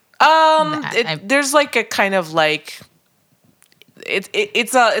 There's like a kind of like,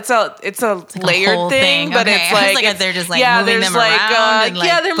 it's a layered thing, but okay. it's like, they're just like moving them around. And,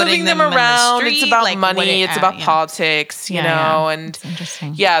 like, they're moving them around. It's about like, money. It's about politics, you know, and it's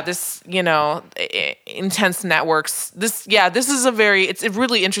interesting. This, intense networks. This is it's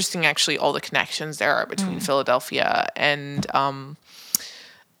really interesting, actually, all the connections there are between Philadelphia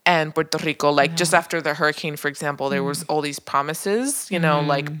and Puerto Rico. Like just after the hurricane, for example, there was all these promises,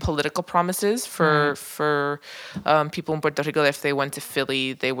 like political promises for people in Puerto Rico. If they went to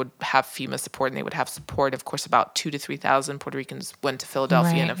Philly, they would have FEMA support and they would have support. Of course, about 2,000 to 3,000 Puerto Ricans went to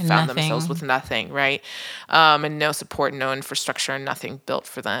Philadelphia and found themselves with nothing, right? And no support, no infrastructure, and nothing built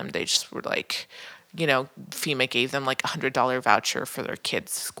for them. They just were like, FEMA gave them like $100 voucher for their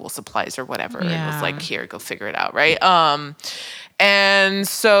kids' school supplies or whatever. Yeah. It was like, here, go figure it out, right? And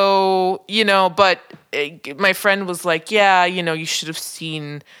so, but my friend was like, you should have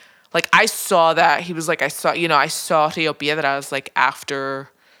seen, like, I saw that. He was like, I saw Rio Piedras, like,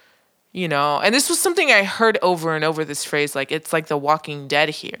 after, and this was something I heard over and over, this phrase, like, it's like The Walking Dead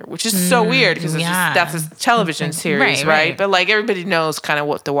here, which is so weird because that's a television series, right? But, like, everybody knows kind of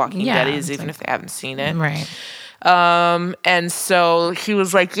what The Walking Dead is, even if they haven't seen it. Right. And so he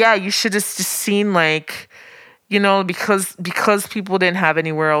was like, you should have just seen, like, because people didn't have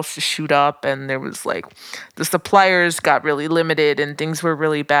anywhere else to shoot up, and there was like the suppliers got really limited and things were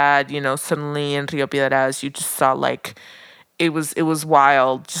really bad, suddenly in Rio Piedras you just saw like it was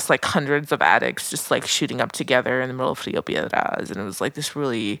wild, just like hundreds of addicts just like shooting up together in the middle of Rio Piedras, and it was like this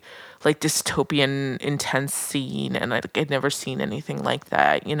really like dystopian intense scene, and I'd never seen anything like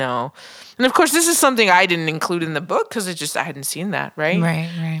that, and of course this is something I didn't include in the book because I hadn't seen that,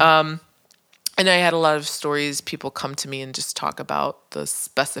 right. And I had a lot of stories. People come to me and just talk about the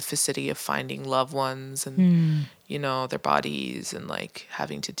specificity of finding loved ones and, their bodies and like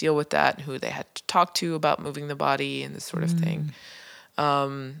having to deal with that and who they had to talk to about moving the body and this sort of thing. A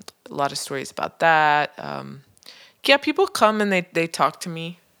lot of stories about that. People come and they talk to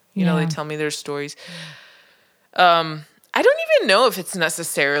me. They tell me their stories. I don't even know if it's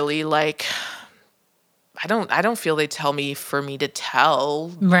necessarily like... I don't feel they tell me for me to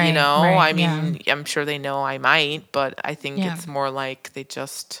tell, right, right, I mean, I'm sure they know I might, but I think it's more like they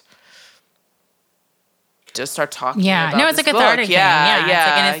just start talking about no, it's this a cathartic book. thing.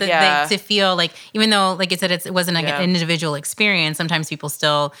 It's like, to feel like, even though, like I said, it wasn't like an individual experience, sometimes people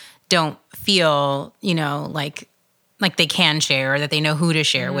still don't feel, like they can share, or that they know who to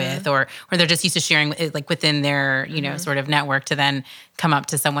share with, or they're just used to sharing like within their, sort of network, to then come up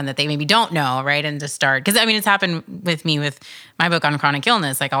to someone that they maybe don't know, right? And to start, because I mean, it's happened with me with my book on chronic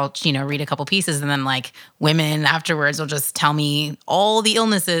illness. Like I'll, read a couple pieces, and then like women afterwards will just tell me all the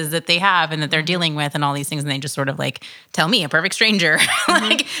illnesses that they have and that they're dealing with and all these things. And they just sort of like tell me, a perfect stranger,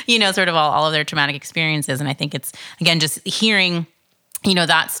 like, sort of all of their traumatic experiences. And I think it's, again, just hearing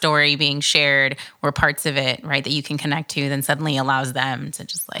that story being shared, or parts of it, right, that you can connect to, then suddenly allows them to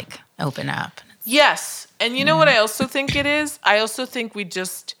just like open up. Yes. And you know what I also think it is? I also think we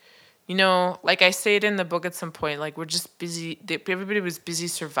just, like I say it in the book at some point, like we're just busy. Everybody was busy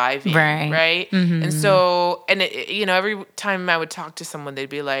surviving. Right. Mm-hmm. And so, and every time I would talk to someone, they'd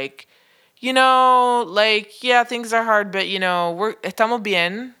be like, things are hard, but estamos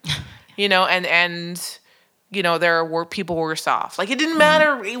bien, and there were people worse off. Like, it didn't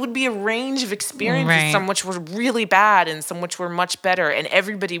matter. It would be a range of experiences. Right. Some which were really bad and some which were much better. And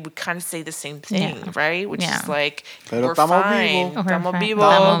everybody would kind of say the same thing, right? Which is like, we're fine. Estamos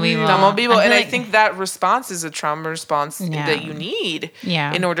vivo. And I think that response is a trauma response that you need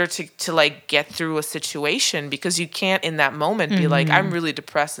in order to like get through a situation, because you can't in that moment be like, I'm really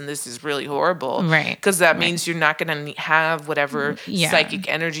depressed and this is really horrible. Right. Because that means you're not going to have whatever psychic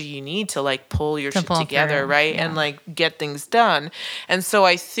energy you need to like pull your shit together, right? Yeah. And like get things done. And so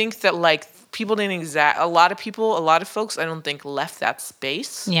I think that like people didn't a lot of folks I don't think left that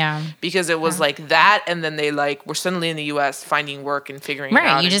space. Yeah. Because it was like that, and then they like were suddenly in the US finding work and figuring it out.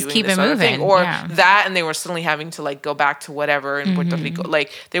 Right, you just keep it moving. Or that, and they were suddenly having to like go back to whatever in Puerto Rico.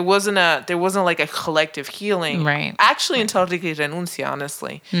 Like there wasn't like a collective healing. Right. Actually until Ricky Renuncia,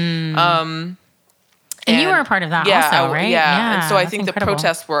 honestly. And you were a part of that also, right? Yeah. And so I think the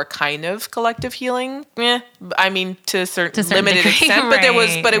protests were a kind of collective healing. I mean, to a certain limited extent,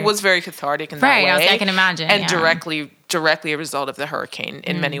 but it was very cathartic in that way. I can imagine. And directly a result of the hurricane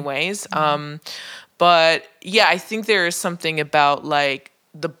in many ways. But yeah, I think there is something about like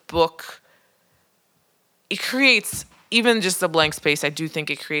the book. It creates, even just a blank space, I do think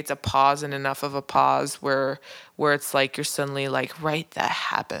it creates a pause, and enough of a pause where it's like you're suddenly like, right, that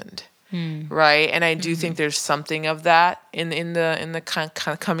happened. right? And I do think there's something of that in the kind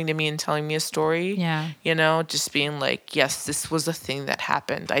of coming to me and telling me a story. Yeah. You know, just being like, yes, this was a thing that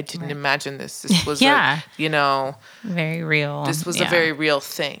happened. I didn't imagine this. This was Yeah. very real. This was a very real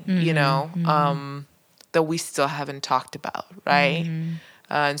thing, that we still haven't talked about, right?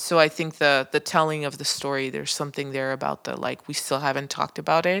 And so I think the telling of the story, there's something there about the, like, we still haven't talked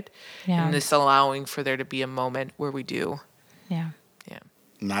about it. Yeah. And this allowing for there to be a moment where we do. Yeah. Yeah.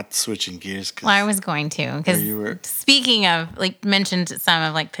 Not switching gears. Well, I was going to, because speaking of, like, mentioned some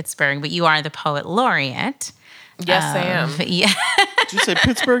of, like, Pittsburgh, but you are the poet laureate. Yes, I am. Yeah. Did you say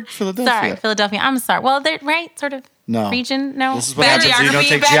Pittsburgh, Philadelphia? Sorry, Philadelphia. I'm sorry. Well, they're right, sort of. No. Region? No. This is what happens when you don't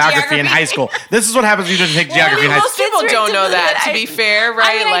take geography in high school. This is what happens when you don't take geography in high Most school. people don't know that, to be fair,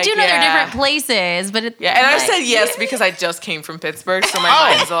 right? I mean, I do know they're different places, but and I said yes because I just came from Pittsburgh, so my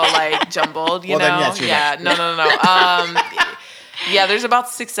mind's all like jumbled, you know? Then yes, you're right. No. Yeah, there's about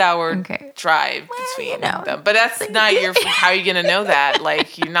 6-hour drive between them. But that's not how are you going to know that?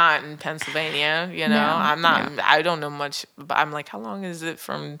 Like, you're not in Pennsylvania, you know? I'm not, I don't know much. But I'm like, how long is it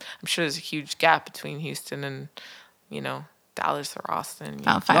from, I'm sure there's a huge gap between Houston and, Dallas or Austin.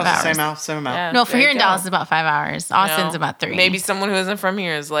 About 5 hours. Same amount. Yeah, no, for here in Dallas, it's about 5 hours. Austin's about 3. Maybe someone who isn't from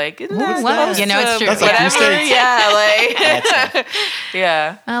here is like, isn't that well, close it's true. That's like 2 states. Yeah, like,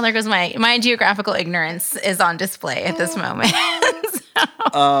 yeah. Well, there goes my geographical ignorance is on display at this moment.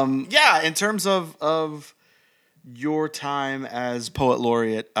 In terms of your time as poet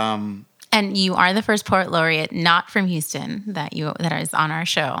laureate, and you are the first poet laureate not from Houston that is on our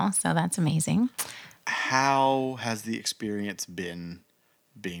show, so that's amazing. how has the experience been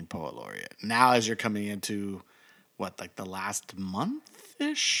being poet laureate? Now, as you're coming into the last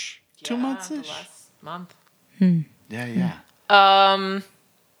month-ish? 2 months-ish? The last month. Yeah.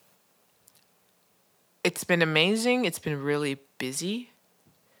 It's been amazing. It's been really busy.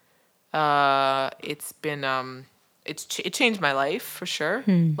 It's been it changed my life for sure.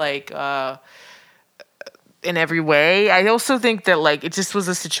 In every way. I also think that it just was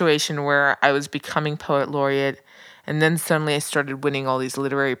a situation where I was becoming poet laureate, and then suddenly I started winning all these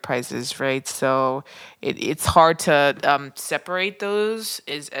literary prizes, right? So it's hard to separate those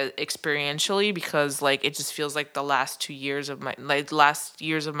experientially, because it just feels like the last 2 years of my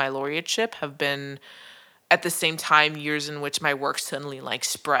laureateship have been at the same time years in which my work suddenly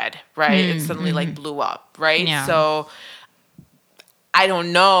spread, right? It suddenly blew up, right? Yeah. So I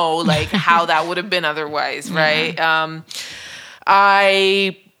don't know how that would have been otherwise, right?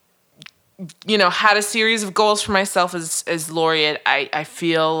 I had a series of goals for myself as laureate. I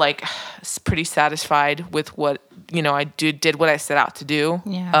feel pretty satisfied with what I did what I set out to do.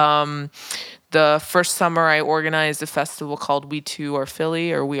 Yeah. The first summer I organized a festival called We Too Are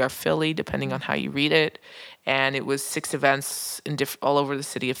Philly, or We Are Philly, depending on how you read it. And it was 6 events all over the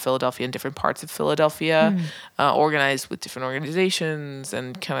city of Philadelphia, in different parts of Philadelphia, organized with different organizations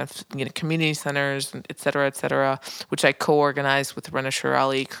and kind of community centers, et cetera, which I co-organized with Rena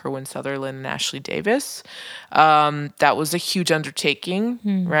Shirali, Kerwin Sutherland, and Ashley Davis. That was a huge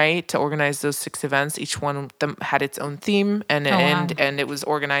undertaking, right, to organize those 6 events. Each one of them had its own theme, and it was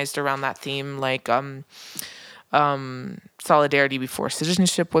organized around that theme, Solidarity Before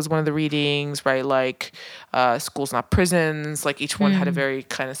Citizenship was one of the readings, right? Schools Not Prisons. Each one had a very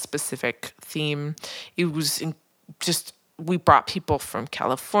kind of specific theme. It was we brought people from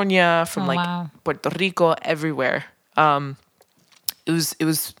California, from Puerto Rico, everywhere. It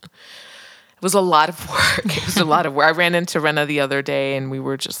was a lot of work. I ran into Rena the other day, and we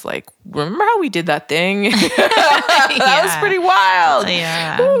were just remember how we did that thing? That was pretty wild.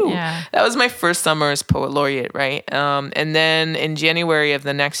 Yeah. That was my first summer as poet laureate, right? And then in January of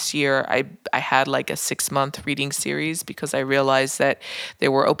the next year, I had a 6-month reading series, because I realized that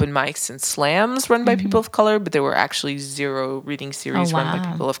there were open mics and slams run by people of color, but there were actually 0 reading series run by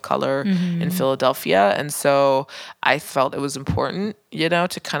people of color in Philadelphia. And so I felt it was important,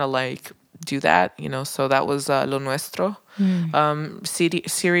 to kind of do that, so that was Lo Nuestro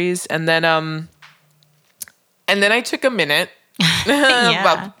series. And then I took a minute,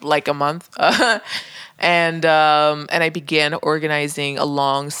 about a month, and I began organizing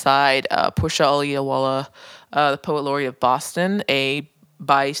alongside Portia Aliyawala, the Poet Laureate of Boston, a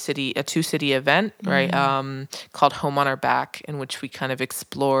 2-city event, right, called Home on Our Back, in which we kind of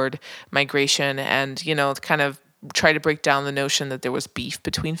explored migration and, kind of try to break down the notion that there was beef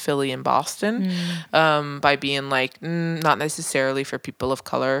between Philly and Boston, by being not necessarily for people of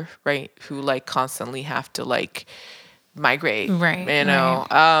color, right, who constantly have to migrate, right,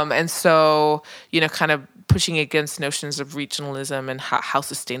 and so kind of pushing against notions of regionalism and how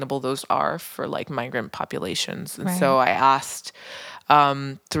sustainable those are for migrant populations. And so I asked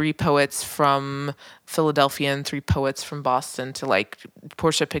 3 poets from Philadelphia and 3 poets from Boston to like,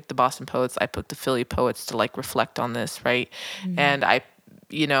 Portia picked the Boston poets, I picked the Philly poets to like reflect on this, right? And I,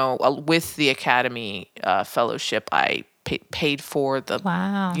 with the Academy Fellowship, I paid for the,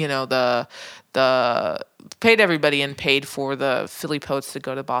 the paid everybody and paid for the Philly poets to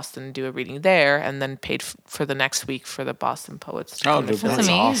go to Boston and do a reading there, and then paid for the next week for the Boston poets to come to Philly. That's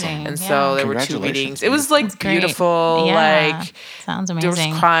amazing. And so there were 2 readings. It was like beautiful. Yeah. Like, sounds amazing. there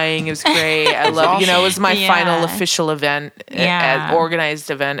was crying. It was great. I love, it was my final official event, organized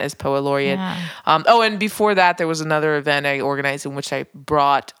event as poet laureate. Yeah. And before that, there was another event I organized in which I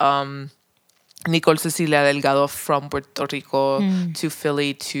brought Nicole Cecilia Delgado from Puerto Rico to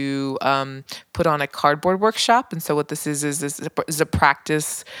Philly to put on a cardboard workshop. And so what this is a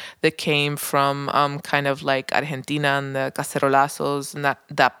practice that came from kind of like Argentina and the cacerolazos and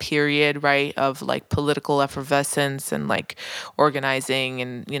that period, right, of like political effervescence and like organizing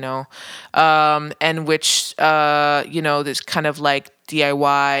and, and which, this kind of like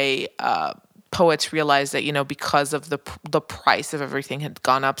DIY poets realized that, because of the price of everything had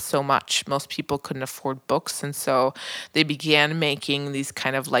gone up so much, most people couldn't afford books. And so they began making these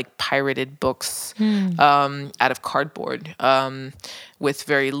kind of like pirated books out of cardboard with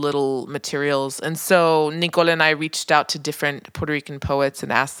very little materials. And so Nicole and I reached out to different Puerto Rican poets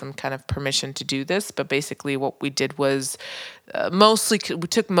and asked them kind of permission to do this. But basically what we did was we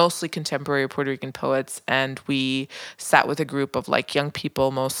took mostly contemporary Puerto Rican poets, and we sat with a group of like young people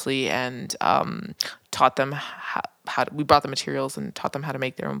mostly and taught them we brought the materials and taught them how to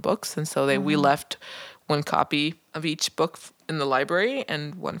make their own books. And so we left 1 copy of each book in the library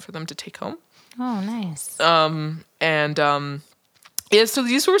and 1 for them to take home. Oh, nice. So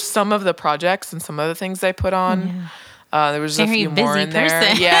these were some of the projects and some of the things I put on. There was a few more in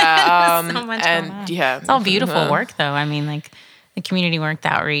there. Yeah. So much and going on. yeah. It's all beautiful work though. I mean, like the community work,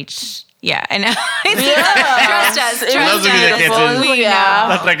 the outreach. Yeah, I know. Trust us. Those of you that can't see,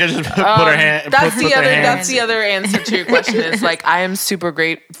 that's like I just put her hand. That's the other answer to your question. Is like I am super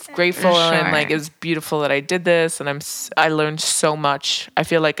grateful and like it was beautiful that I did this, and I learned so much. I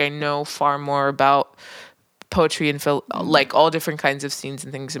feel like I know far more about poetry in like all different kinds of scenes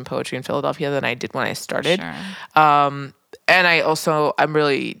and things in poetry in Philadelphia than I did when I started. And I'm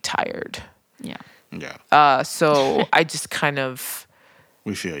really tired. Yeah. So I just kind of.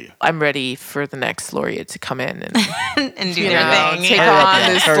 We feel you. I'm ready for the next laureate to come in and and do their thing. Take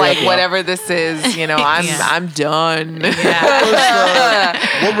on this whatever this is. I'm done.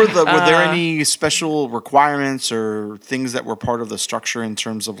 Yeah. Were there any special requirements or things that were part of the structure in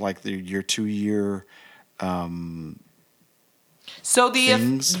terms of like your 2-year things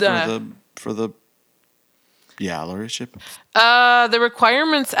for the laureateship? The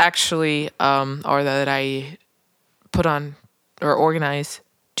requirements actually are that I put on or organize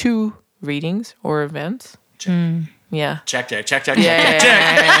 2 readings or events. Yeah. Check. Check times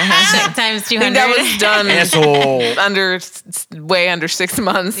 200. That was done way under 6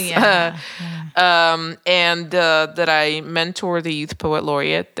 months. Yeah. And that I mentor the Youth Poet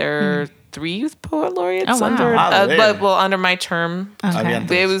Laureate. There are 3 Youth Poet Laureates under my term.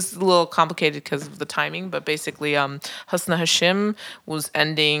 Okay. It was a little complicated because of the timing, but basically Husna Hashim was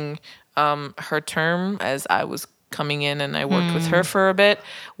ending her term as I was coming in, and I worked with her for a bit.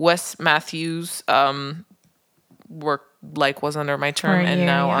 Wes Matthews was under my term, and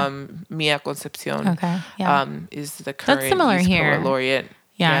now Mia Concepcion is the current Youth Poet Laureate.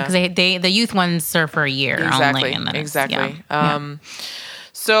 Yeah, because the youth ones serve for a year only. And then exactly.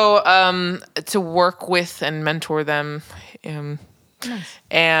 So to work with and mentor them. Nice.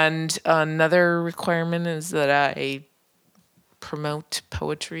 And another requirement is that I promote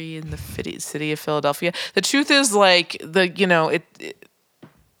poetry in the city of Philadelphia. The truth is, like, in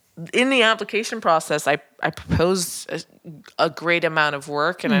the application process, I proposed a great amount of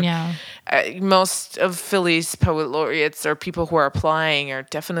work, and most of Philly's poet laureates or people who are applying are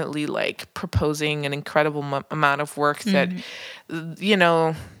definitely like proposing an incredible amount of work that,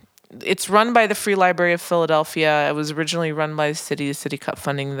 it's run by the Free Library of Philadelphia. It was originally run by the city. The city cut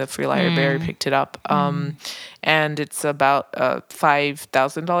funding. The Free Library picked it up. And it's about a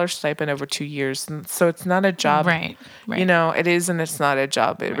 $5,000 stipend over 2 years. And so it's not a job. Right. It is and it's not a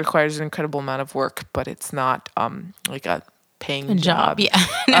job. It requires an incredible amount of work, but it's not like a paying job. Yeah.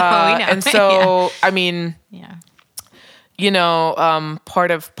 We know. And so, I mean,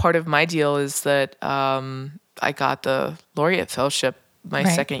 part of my deal is that I got the laureate fellowship my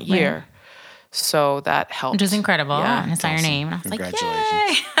second year. So that helped. Which is incredible. Yeah. And I saw your name. And I was like,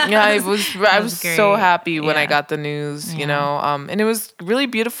 Congratulations. yay. Yeah, I was so great. happy when I Yeah. got the news, you Yeah. know. And it was really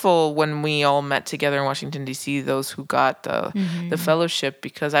beautiful when we all met together in Washington, D.C., those who got the fellowship,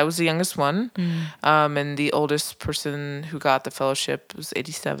 because I was the youngest one. And the oldest person who got the fellowship was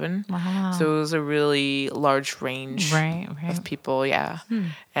 87. Wow. So it was a really large range Right. of people, yeah.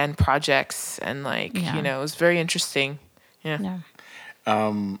 And projects, and like, Yeah. you know, it was very interesting. Yeah. Yeah.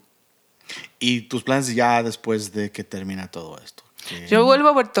 ¿Y tus planes ya después de que termina todo esto? ¿Qué- Yo vuelvo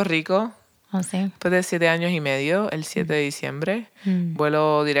a Puerto Rico. Oh, sí. Después de 7 años y medio, el 7 de diciembre,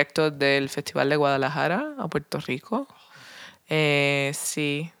 vuelo directo del Festival de Guadalajara a Puerto Rico.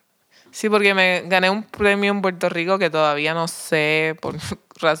 Sí. Sí, porque me gané un premio en Puerto Rico que todavía no sé, por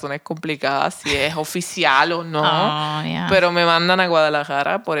razones complicadas, si es oficial o no. Oh, yeah. Pero me mandan a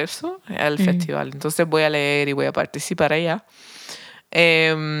Guadalajara por eso, al festival. Entonces voy a leer y voy a participar allá.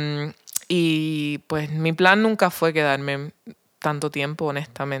 Y pues mi plan nunca fue quedarme tanto tiempo,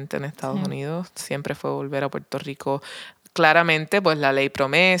 honestamente, en Estados Unidos. Siempre fue volver a Puerto Rico. Claramente, pues la ley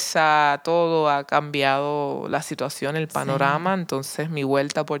promesa, todo ha cambiado la situación, el panorama. Entonces, mi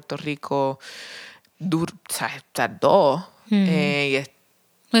vuelta a Puerto Rico tardó. Y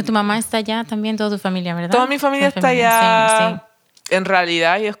Pues tu mamá está allá también, toda tu familia, ¿verdad? toda mi familia Tu está allá. Sí, sí. En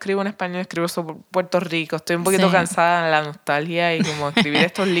realidad, yo escribo en español, escribo sobre Puerto Rico. Estoy un poquito Sí. cansada de la nostalgia y como escribir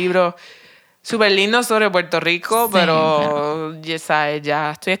estos libros súper lindos sobre Puerto Rico, Sí, pero ya sabes,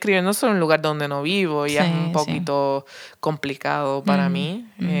 ya estoy escribiendo sobre un lugar donde no vivo y es Sí, un sí. poquito complicado para mí.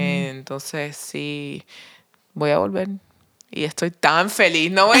 Entonces, sí, voy a volver. Y estoy tan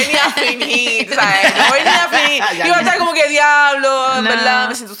feliz. No voy ni a fingir, ¿sabes? No voy ni a fingir. Iba a estar como que diablo, en No. verdad,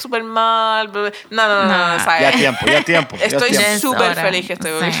 me siento súper mal. No, No. ¿sabes? Ya tiempo. Estoy Ya es súper hora. feliz que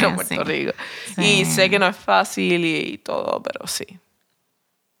estoy volviendo Sí, a Puerto sí. Rico. Sí. Y sé que no es fácil y todo, pero sí.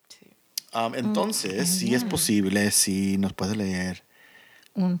 Entonces, si es posible, si nos puedes leer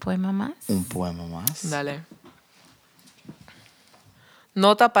 ¿Un poema más? un poema más. Dale.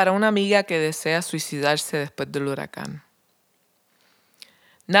 Nota para una amiga que desea suicidarse después del huracán.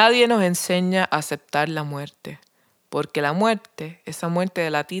 Nadie nos enseña a aceptar la muerte, porque la muerte, esa muerte de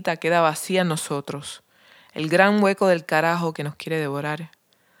la tita, queda vacía en nosotros, el gran hueco del carajo que nos quiere devorar.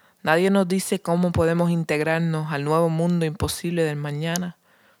 Nadie nos dice cómo podemos integrarnos al nuevo mundo imposible del mañana.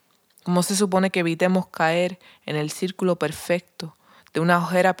 ¿Cómo se supone que evitemos caer en el círculo perfecto de una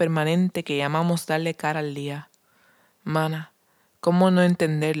ojera permanente que llamamos darle cara al día? Mana, ¿cómo no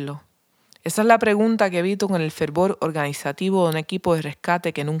entenderlo? Esa es la pregunta que evito con el fervor organizativo de un equipo de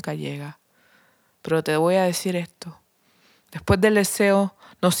rescate que nunca llega. Pero te voy a decir esto. Después del deseo,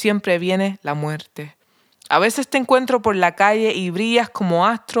 no siempre viene la muerte. A veces te encuentro por la calle y brillas como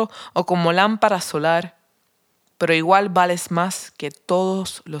astro o como lámpara solar, pero igual vales más que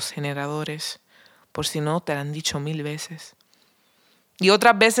todos los generadores, por si no te lo han dicho 1000 veces. Y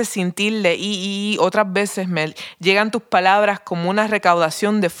otras veces sin tilde y otras veces me llegan tus palabras como una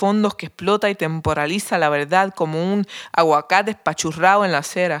recaudación de fondos que explota y temporaliza la verdad como un aguacate espachurrado en la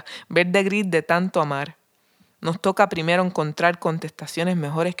acera, verde gris de tanto amar. Nos toca primero encontrar contestaciones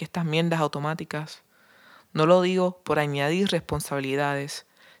mejores que estas mierdas automáticas. No lo digo por añadir responsabilidades,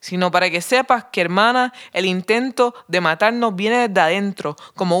 sino para que sepas que, hermana, el intento de matarnos viene desde adentro,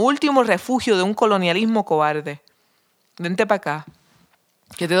 como último refugio de un colonialismo cobarde. Vente para acá,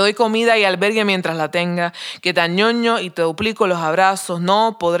 que te doy comida y albergue mientras la tenga, que te añoño y te duplico los abrazos.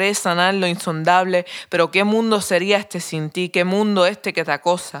 No podré sanar lo insondable, pero ¿qué mundo sería este sin ti? ¿Qué mundo este que te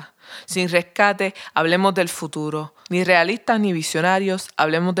acosa? Sin rescate, hablemos del futuro. Ni realistas ni visionarios,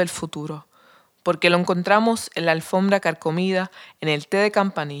 hablemos del futuro. Porque lo encontramos en la alfombra carcomida, en el té de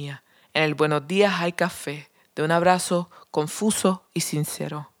campanilla, en el buenos días hay café, de un abrazo confuso y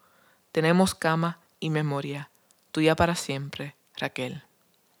sincero. Tenemos cama y memoria, tuya para siempre, Raquel.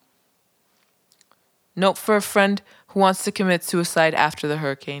 Note for a friend who wants to commit suicide after the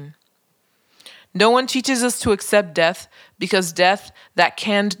hurricane. No one teaches us to accept death because death, that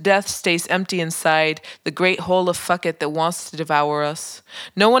canned death, stays empty inside the great hole of fuck it that wants to devour us.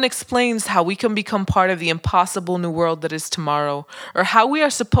 No one explains how we can become part of the impossible new world that is tomorrow, or how we are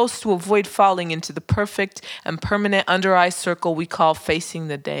supposed to avoid falling into the perfect and permanent under-eye circle we call facing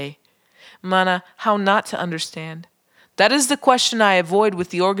the day. Mana, how not to understand? That is the question I avoid with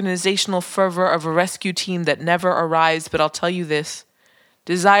the organizational fervor of a rescue team that never arrives, but I'll tell you this.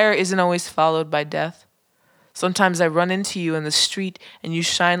 Desire isn't always followed by death. Sometimes I run into you in the street and you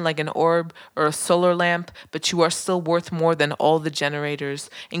shine like an orb or a solar lamp, but you are still worth more than all the generators,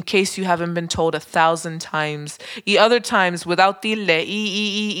 in case you haven't been told 1,000 times. Other times, without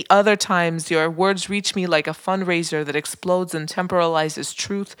tilde, other times, your words reach me like a fundraiser that explodes and temporalizes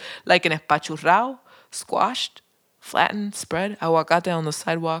truth, like an espachurrao, squashed, flattened, spread, aguacate on the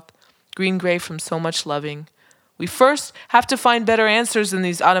sidewalk, green-gray from so much loving. We first have to find better answers than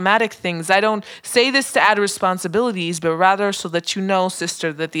these automatic things. I don't say this to add responsibilities, but rather so that you know,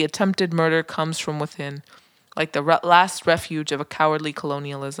 sister, that the attempted murder comes from within, like the last refuge of a cowardly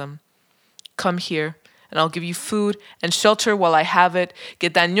colonialism. Come here, and I'll give you food and shelter while I have it.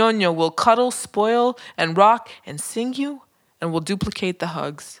 Getañoño will cuddle, spoil, and rock, and sing you, and will duplicate the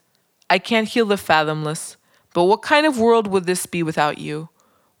hugs. I can't heal the fathomless, but what kind of world would this be without you?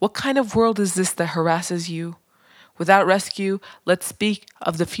 What kind of world is this that harasses you? Without rescue, let's speak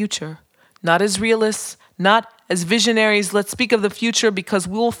of the future. Not as realists, not as visionaries. Let's speak of the future because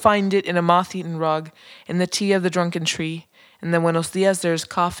we'll find it in a moth-eaten rug, in the tea of the drunken tree. In the buenos dias, there's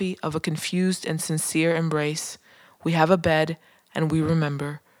coffee of a confused and sincere embrace. We have a bed, and we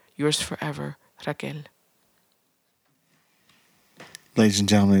remember. Yours forever, Raquel. Ladies and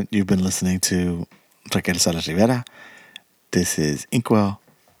gentlemen, you've been listening to Raquel Salas Rivera. This is Inkwell.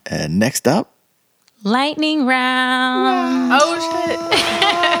 And next up, Lightning round. Oh,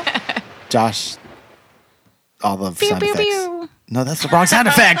 shit. Josh, all the Pew, sound pew, effects. pew. No, that's the wrong sound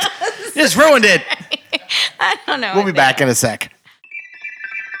effect. You just ruined it. I don't know. We'll be back in a sec.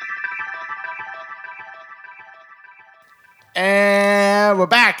 And we're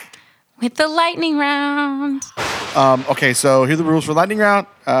back. With the lightning round. Okay, so here are the rules for lightning round.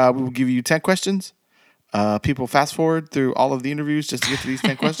 We will give you 10 questions. People fast forward through all of the interviews just to get to these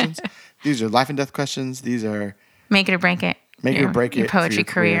 10 questions. These are life and death questions. These are Make it or break it. Make it or break your it for poetry your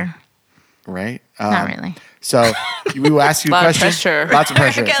career. career. Right? Not really. So we will ask you Lot of questions. pressure. Lots of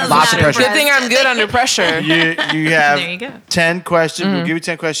pressure. Raquel's Lots of not pressure. Good thing I'm good under pressure. You have There you go. 10 questions. We'll give you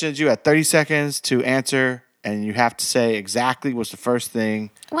 10 questions. You have 30 seconds to answer, and you have to say exactly what's the first thing.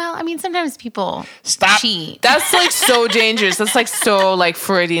 Well, I mean, sometimes people Stop. cheat. That's like so dangerous. That's like so like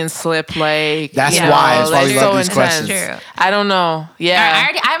Freudian slip. Like That's you why. know, That's why we like, love so these intense. questions. True. I don't know. Yeah.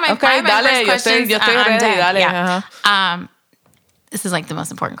 I have my, okay, I have my dale, first yo questions. estoy I'm ready. done. Dale. Yeah. Uh-huh. This is like the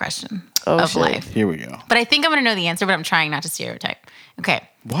most important question Oh, of shit. life. Here we go. But I think I'm going to know the answer, but I'm trying not to stereotype. Okay.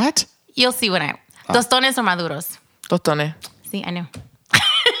 What? You'll see when Tostones or maduros? Tostone. See, I know.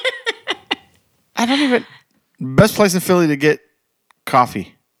 I don't even. Best place in Philly to get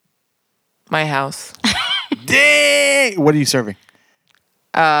coffee. My house. Dang! What are you serving?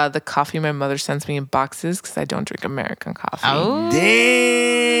 The coffee my mother sends me in boxes because I don't drink American coffee. Oh.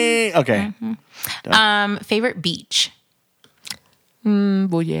 Dang! Okay. Favorite beach?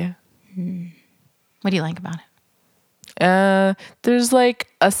 Well, yeah. What do you like about it? There's like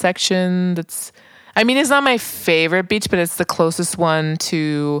a section that's, I mean, it's not my favorite beach, but it's the closest one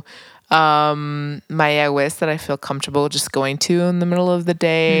to Mayagüez that I feel comfortable just going to in the middle of the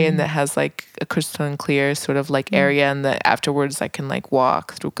day, and that has like a crystalline clear sort of like area, and that afterwards I can like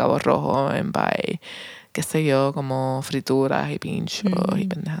walk through Cabo Rojo and buy, qué sé yo, como frituras y pincho y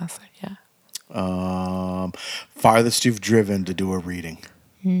pendejas. Yeah. Farthest you've driven to do a reading.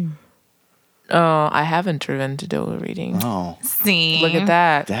 Oh, I haven't driven to do a reading. Oh, See. Look at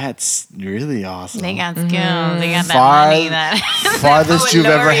that. that's really awesome. They got skills. They got that Far- money. That Farthest you've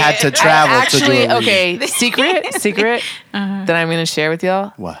ever had to travel to do a Actually, reading. okay, secret that I'm going to share with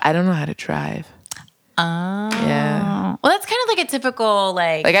y'all. What? I don't know how to drive. Yeah. Well, that's kind of like a typical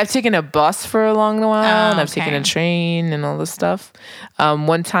like Like I've taken a bus for a long while, and I've taken a okay. train and all this stuff.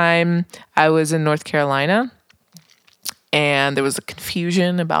 One time I was in North Carolina, and there was a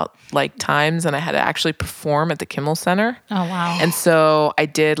confusion about like times, and I had to actually perform at the Kimmel Center. Oh wow. And so I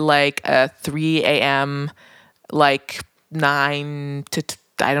did like a 3 a.m. like 9 to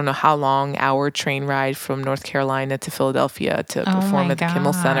I don't know how long hour train ride from North Carolina to Philadelphia to perform my at the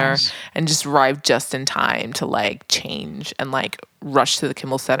Kimmel Center, gosh. and just arrived just in time to like change and like rush to the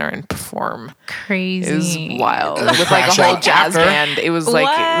Kimmel Center and perform. Crazy. It was wild with like a Crash whole out jazz after? band. It was like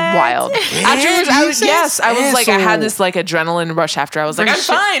What? wild. Afterwards, I was like I had this like adrenaline rush after. I was like, I'm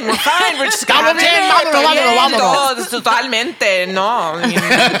fine, we're fine, we're just gonna Vámonos. totalmente no. I mean,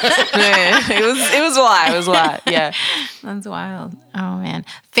 it was a lot. It was a lot. Yeah. That's wild. Oh man.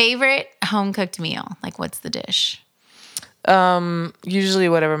 Favorite home cooked meal? Like what's the dish? Usually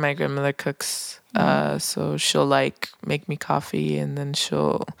whatever my grandmother cooks. So she'll like make me coffee, and then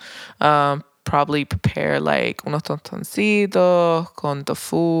she'll probably prepare like unos tostoncitos con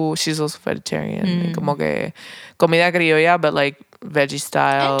tofu. She's also vegetarian. Como que comida criolla, but like veggie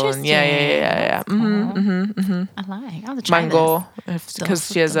style. And yeah. Cool. I like. I'll try Mango, this. because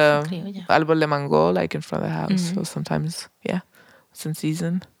she has a árbol de mango like in front of the house. So sometimes, it's in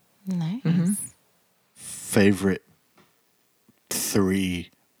season. Nice. Favorite 3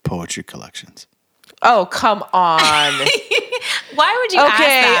 poetry collections. Oh, come on. Why would you ask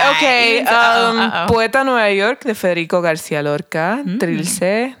that? Okay. Poeta Nueva York de Federico García Lorca,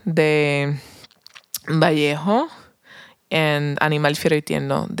 Trilce de Vallejo, and Animal Fiero y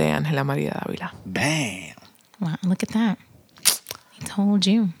Tierno de Ángela María Dávila. Bam. Wow, look at that. He told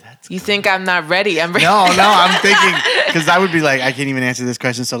you. You think I'm not ready? I'm ready. No, I'm thinking, because I would be like, I can't even answer this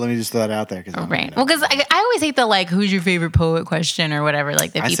question, so let me just throw that out there. Right. Well, because I always hate the, like, who's your favorite poet question or whatever,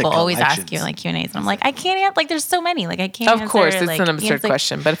 like, that people always ask you, like, Q&As. And I'm like, I can't answer, like, there's so many. Like, I can't answer. Of course, it's like, an absurd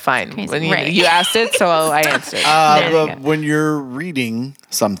question, but fine. When Right. you asked it, so I answered. But when you're reading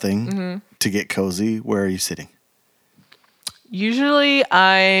something to get cozy, where are you sitting? Usually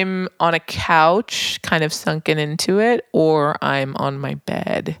I'm on a couch, kind of sunken into it, or I'm on my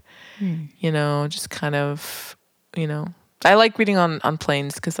bed. You know, just kind of, I like reading on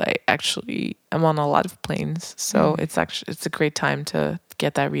planes because I'm on a lot of planes. So it's a great time to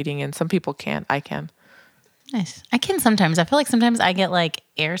get that reading in. Some people can't. I can. Nice. I can sometimes. I feel like sometimes I get, like,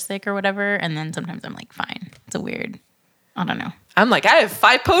 air sick or whatever, and then sometimes I'm like, fine. It's a weird, I don't know. I'm like, I have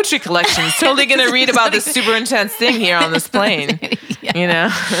 5 poetry collections. Totally going to read about this super intense thing here on this plane. You know?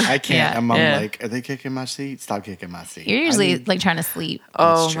 I can't. I'm like, are they kicking my seat? Stop kicking my seat. You're usually like trying to sleep.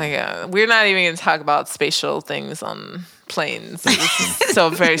 Oh my God. We're not even going to talk about spatial things on planes. This is so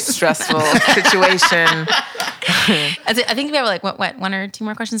very stressful situation. I think we have like, what, 1 or 2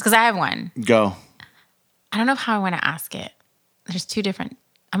 more questions? Because I have one. Go. I don't know how I want to ask it. There's 2 different.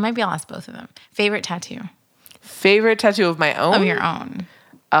 I'll ask both of them. Favorite tattoo? Favorite tattoo of my own? Of your own.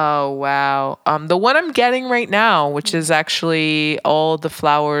 Oh, wow. The one I'm getting right now, which is actually all the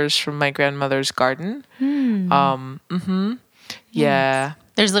flowers from my grandmother's garden. Yeah.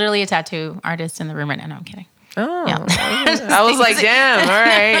 There's literally a tattoo artist in the room right now. No, I'm kidding. Oh, yeah. I was like, damn, all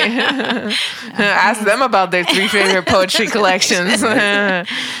right. Ask them about their 3 favorite poetry collections. Yeah.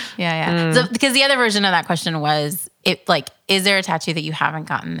 So, because the other version of that question was, is there a tattoo that you haven't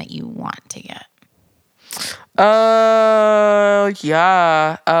gotten that you want to get?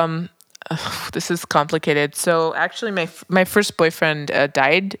 Yeah. This is complicated. So actually, my first boyfriend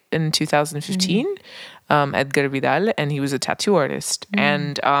died in 2015, Edgar Vidal, and he was a tattoo artist.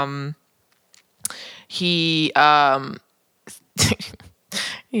 And he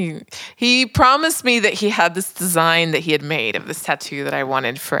he promised me that he had this design that he had made of this tattoo that I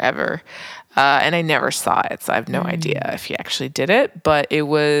wanted forever. And I never saw it, so I have no idea if he actually did it. But it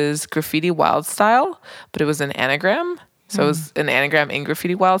was graffiti wild style, but it was an anagram. So it was an anagram in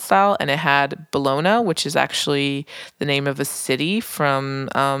graffiti wild style, and it had Bologna, which is actually the name of a city from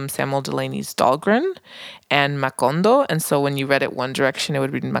Samuel Delaney's Dahlgren, and Macondo. And so when you read it one direction, it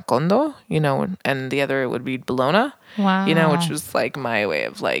would read Macondo, and the other it would read Bologna. Wow. Which was like my way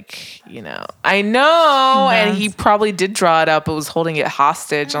of like, I know. Nice. And he probably did draw it up, but was holding it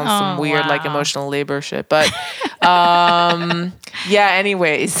hostage on some weird like emotional labor shit. But yeah,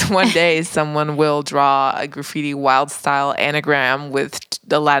 anyways, one day someone will draw a graffiti wild style anagram with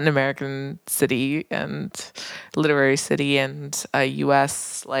the Latin American city and literary city and a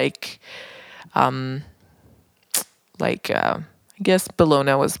US I guess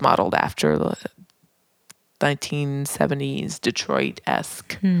Bologna was modeled after the 1970s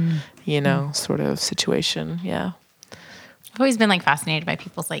Detroit-esque, sort of situation. Yeah. I've always been like fascinated by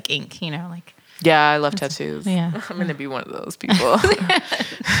people's like ink, like. Yeah, I love tattoos. Yeah. I'm going to be one of those people.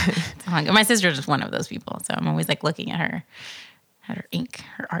 My sister's just one of those people. So I'm always like looking at her ink,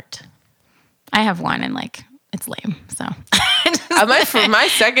 her art. I have one and like, it's lame. So my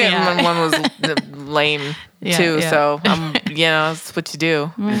second one was lame too. Yeah. So that's what you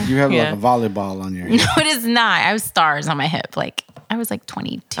do. You have like a volleyball on your hip. No, it is not. I have stars on my hip. Like I was like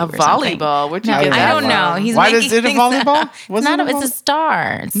 22. A volleyball? Where'd you get that? I don't know. Why is it a volleyball? It's a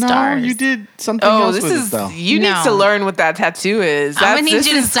star. It's stars. You did something else with it though. You need to learn what that tattoo is. This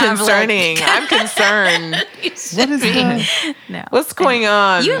is concerning. I'm concerned. What is that? No. What's going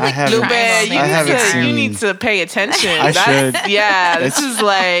on? You have you need to pay attention. I should. Yeah, this is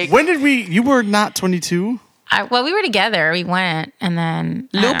like. When did you were not 22? Well, we were together. We went, and then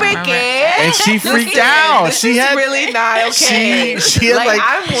Lupe, ¿qué? And she freaked out. This She is had really not okay. She had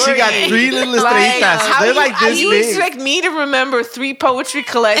I'm she got worried. 3 little Like, estrellitas. They're like this you big. expect me to remember 3 poetry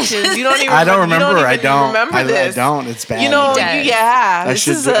collections? You don't even. I don't remember. You I don't. remember this. I don't. It's bad. You know, Yes. I this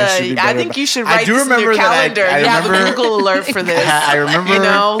should- is I should be I better think about- you should I write do this in your remember that calendar. I You have a remember- Google alert for this. I remember. You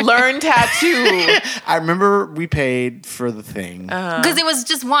know, learn tattoo. I remember we paid for the thing. because it was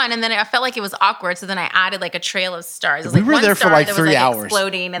just one, and then I felt like it was awkward. So then I added like a trail of stars. It was We like were one there for, star like, that 3 was, like, hours.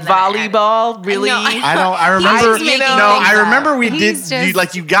 exploding, and then I added- Volleyball, really? No, I don't. I remember. He's making No, things I up. remember we He's did.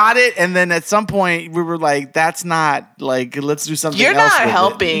 just- You got it, and then at some point we were like, "That's not like. Let's do something." You're else not with it.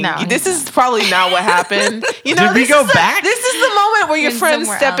 helping. No, this he's is probably not what happened. You know, Did we this go is back? This is the moment where your Went friends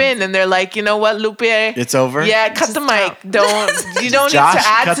somewhere step else. in and they're like, you know what, Lupe? It's over. Yeah, cut the mic. You don't Josh, need to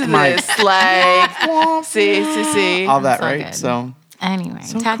add cut to the mic. this. Like, see. All that, all right? good. So. Anyway,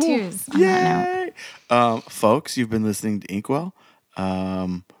 So tattoos. cool. On that note. Yay! Folks, you've been listening to Inkwell.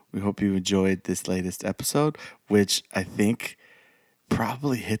 We hope you enjoyed this latest episode, which I think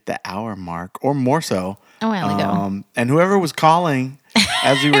probably hit the hour mark or more so. A while ago. And whoever was calling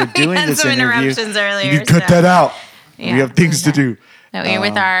as we were doing had this some interview, interruptions earlier, you can cut so- that out. Yeah, we have things to do. No, we're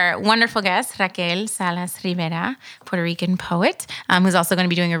with our wonderful guest, Raquel Salas Rivera, Puerto Rican poet, who's also going to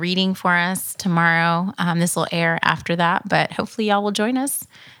be doing a reading for us tomorrow. This will air after that, but hopefully y'all will join us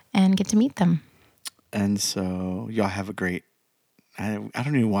and get to meet them. And so y'all have a great. I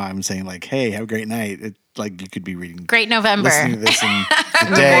don't know why I'm saying like, hey, have a great night. It's like you could be reading. Great November. Listening to this in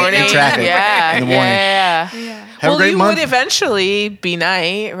the day Morning. in traffic Yeah, in the morning. yeah. Have Well, a great you month. would eventually be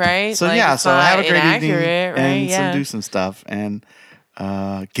night, right? So like, yeah, it's so not have a great evening inaccurate, right? and Yeah. do some stuff and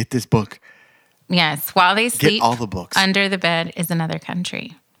get this book. Yes, while they sleep, all the books. under the bed is another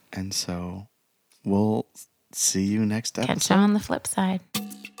country. And so we'll see you next Catch episode. you on the flip side.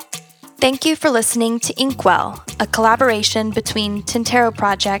 Thank you for listening to Inkwell, a collaboration between Tintero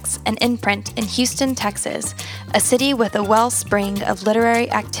Projects and Inprint in Houston, Texas, a city with a wellspring of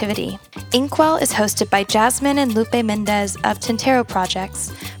literary activity. Inkwell is hosted by Jasmine and Lupe Mendez of Tintero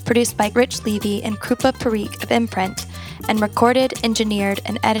Projects, produced by Rich Levy and Krupa Parikh of Imprint, and recorded, engineered,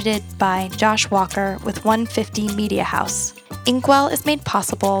 and edited by Josh Walker with 150 Media House. Inkwell is made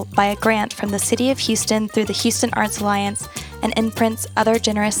possible by a grant from the City of Houston through the Houston Arts Alliance and Imprint's other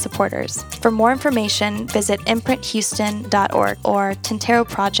generous supporters. For more information, visit imprinthouston.org or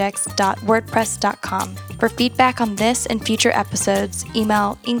tinteroprojects.wordpress.com. For feedback on this and future episodes,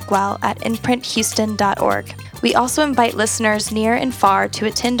 email inkwell@imprinthouston.org. We also invite listeners near and far to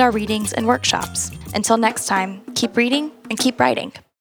attend our readings and workshops. Until next time, keep reading and keep writing.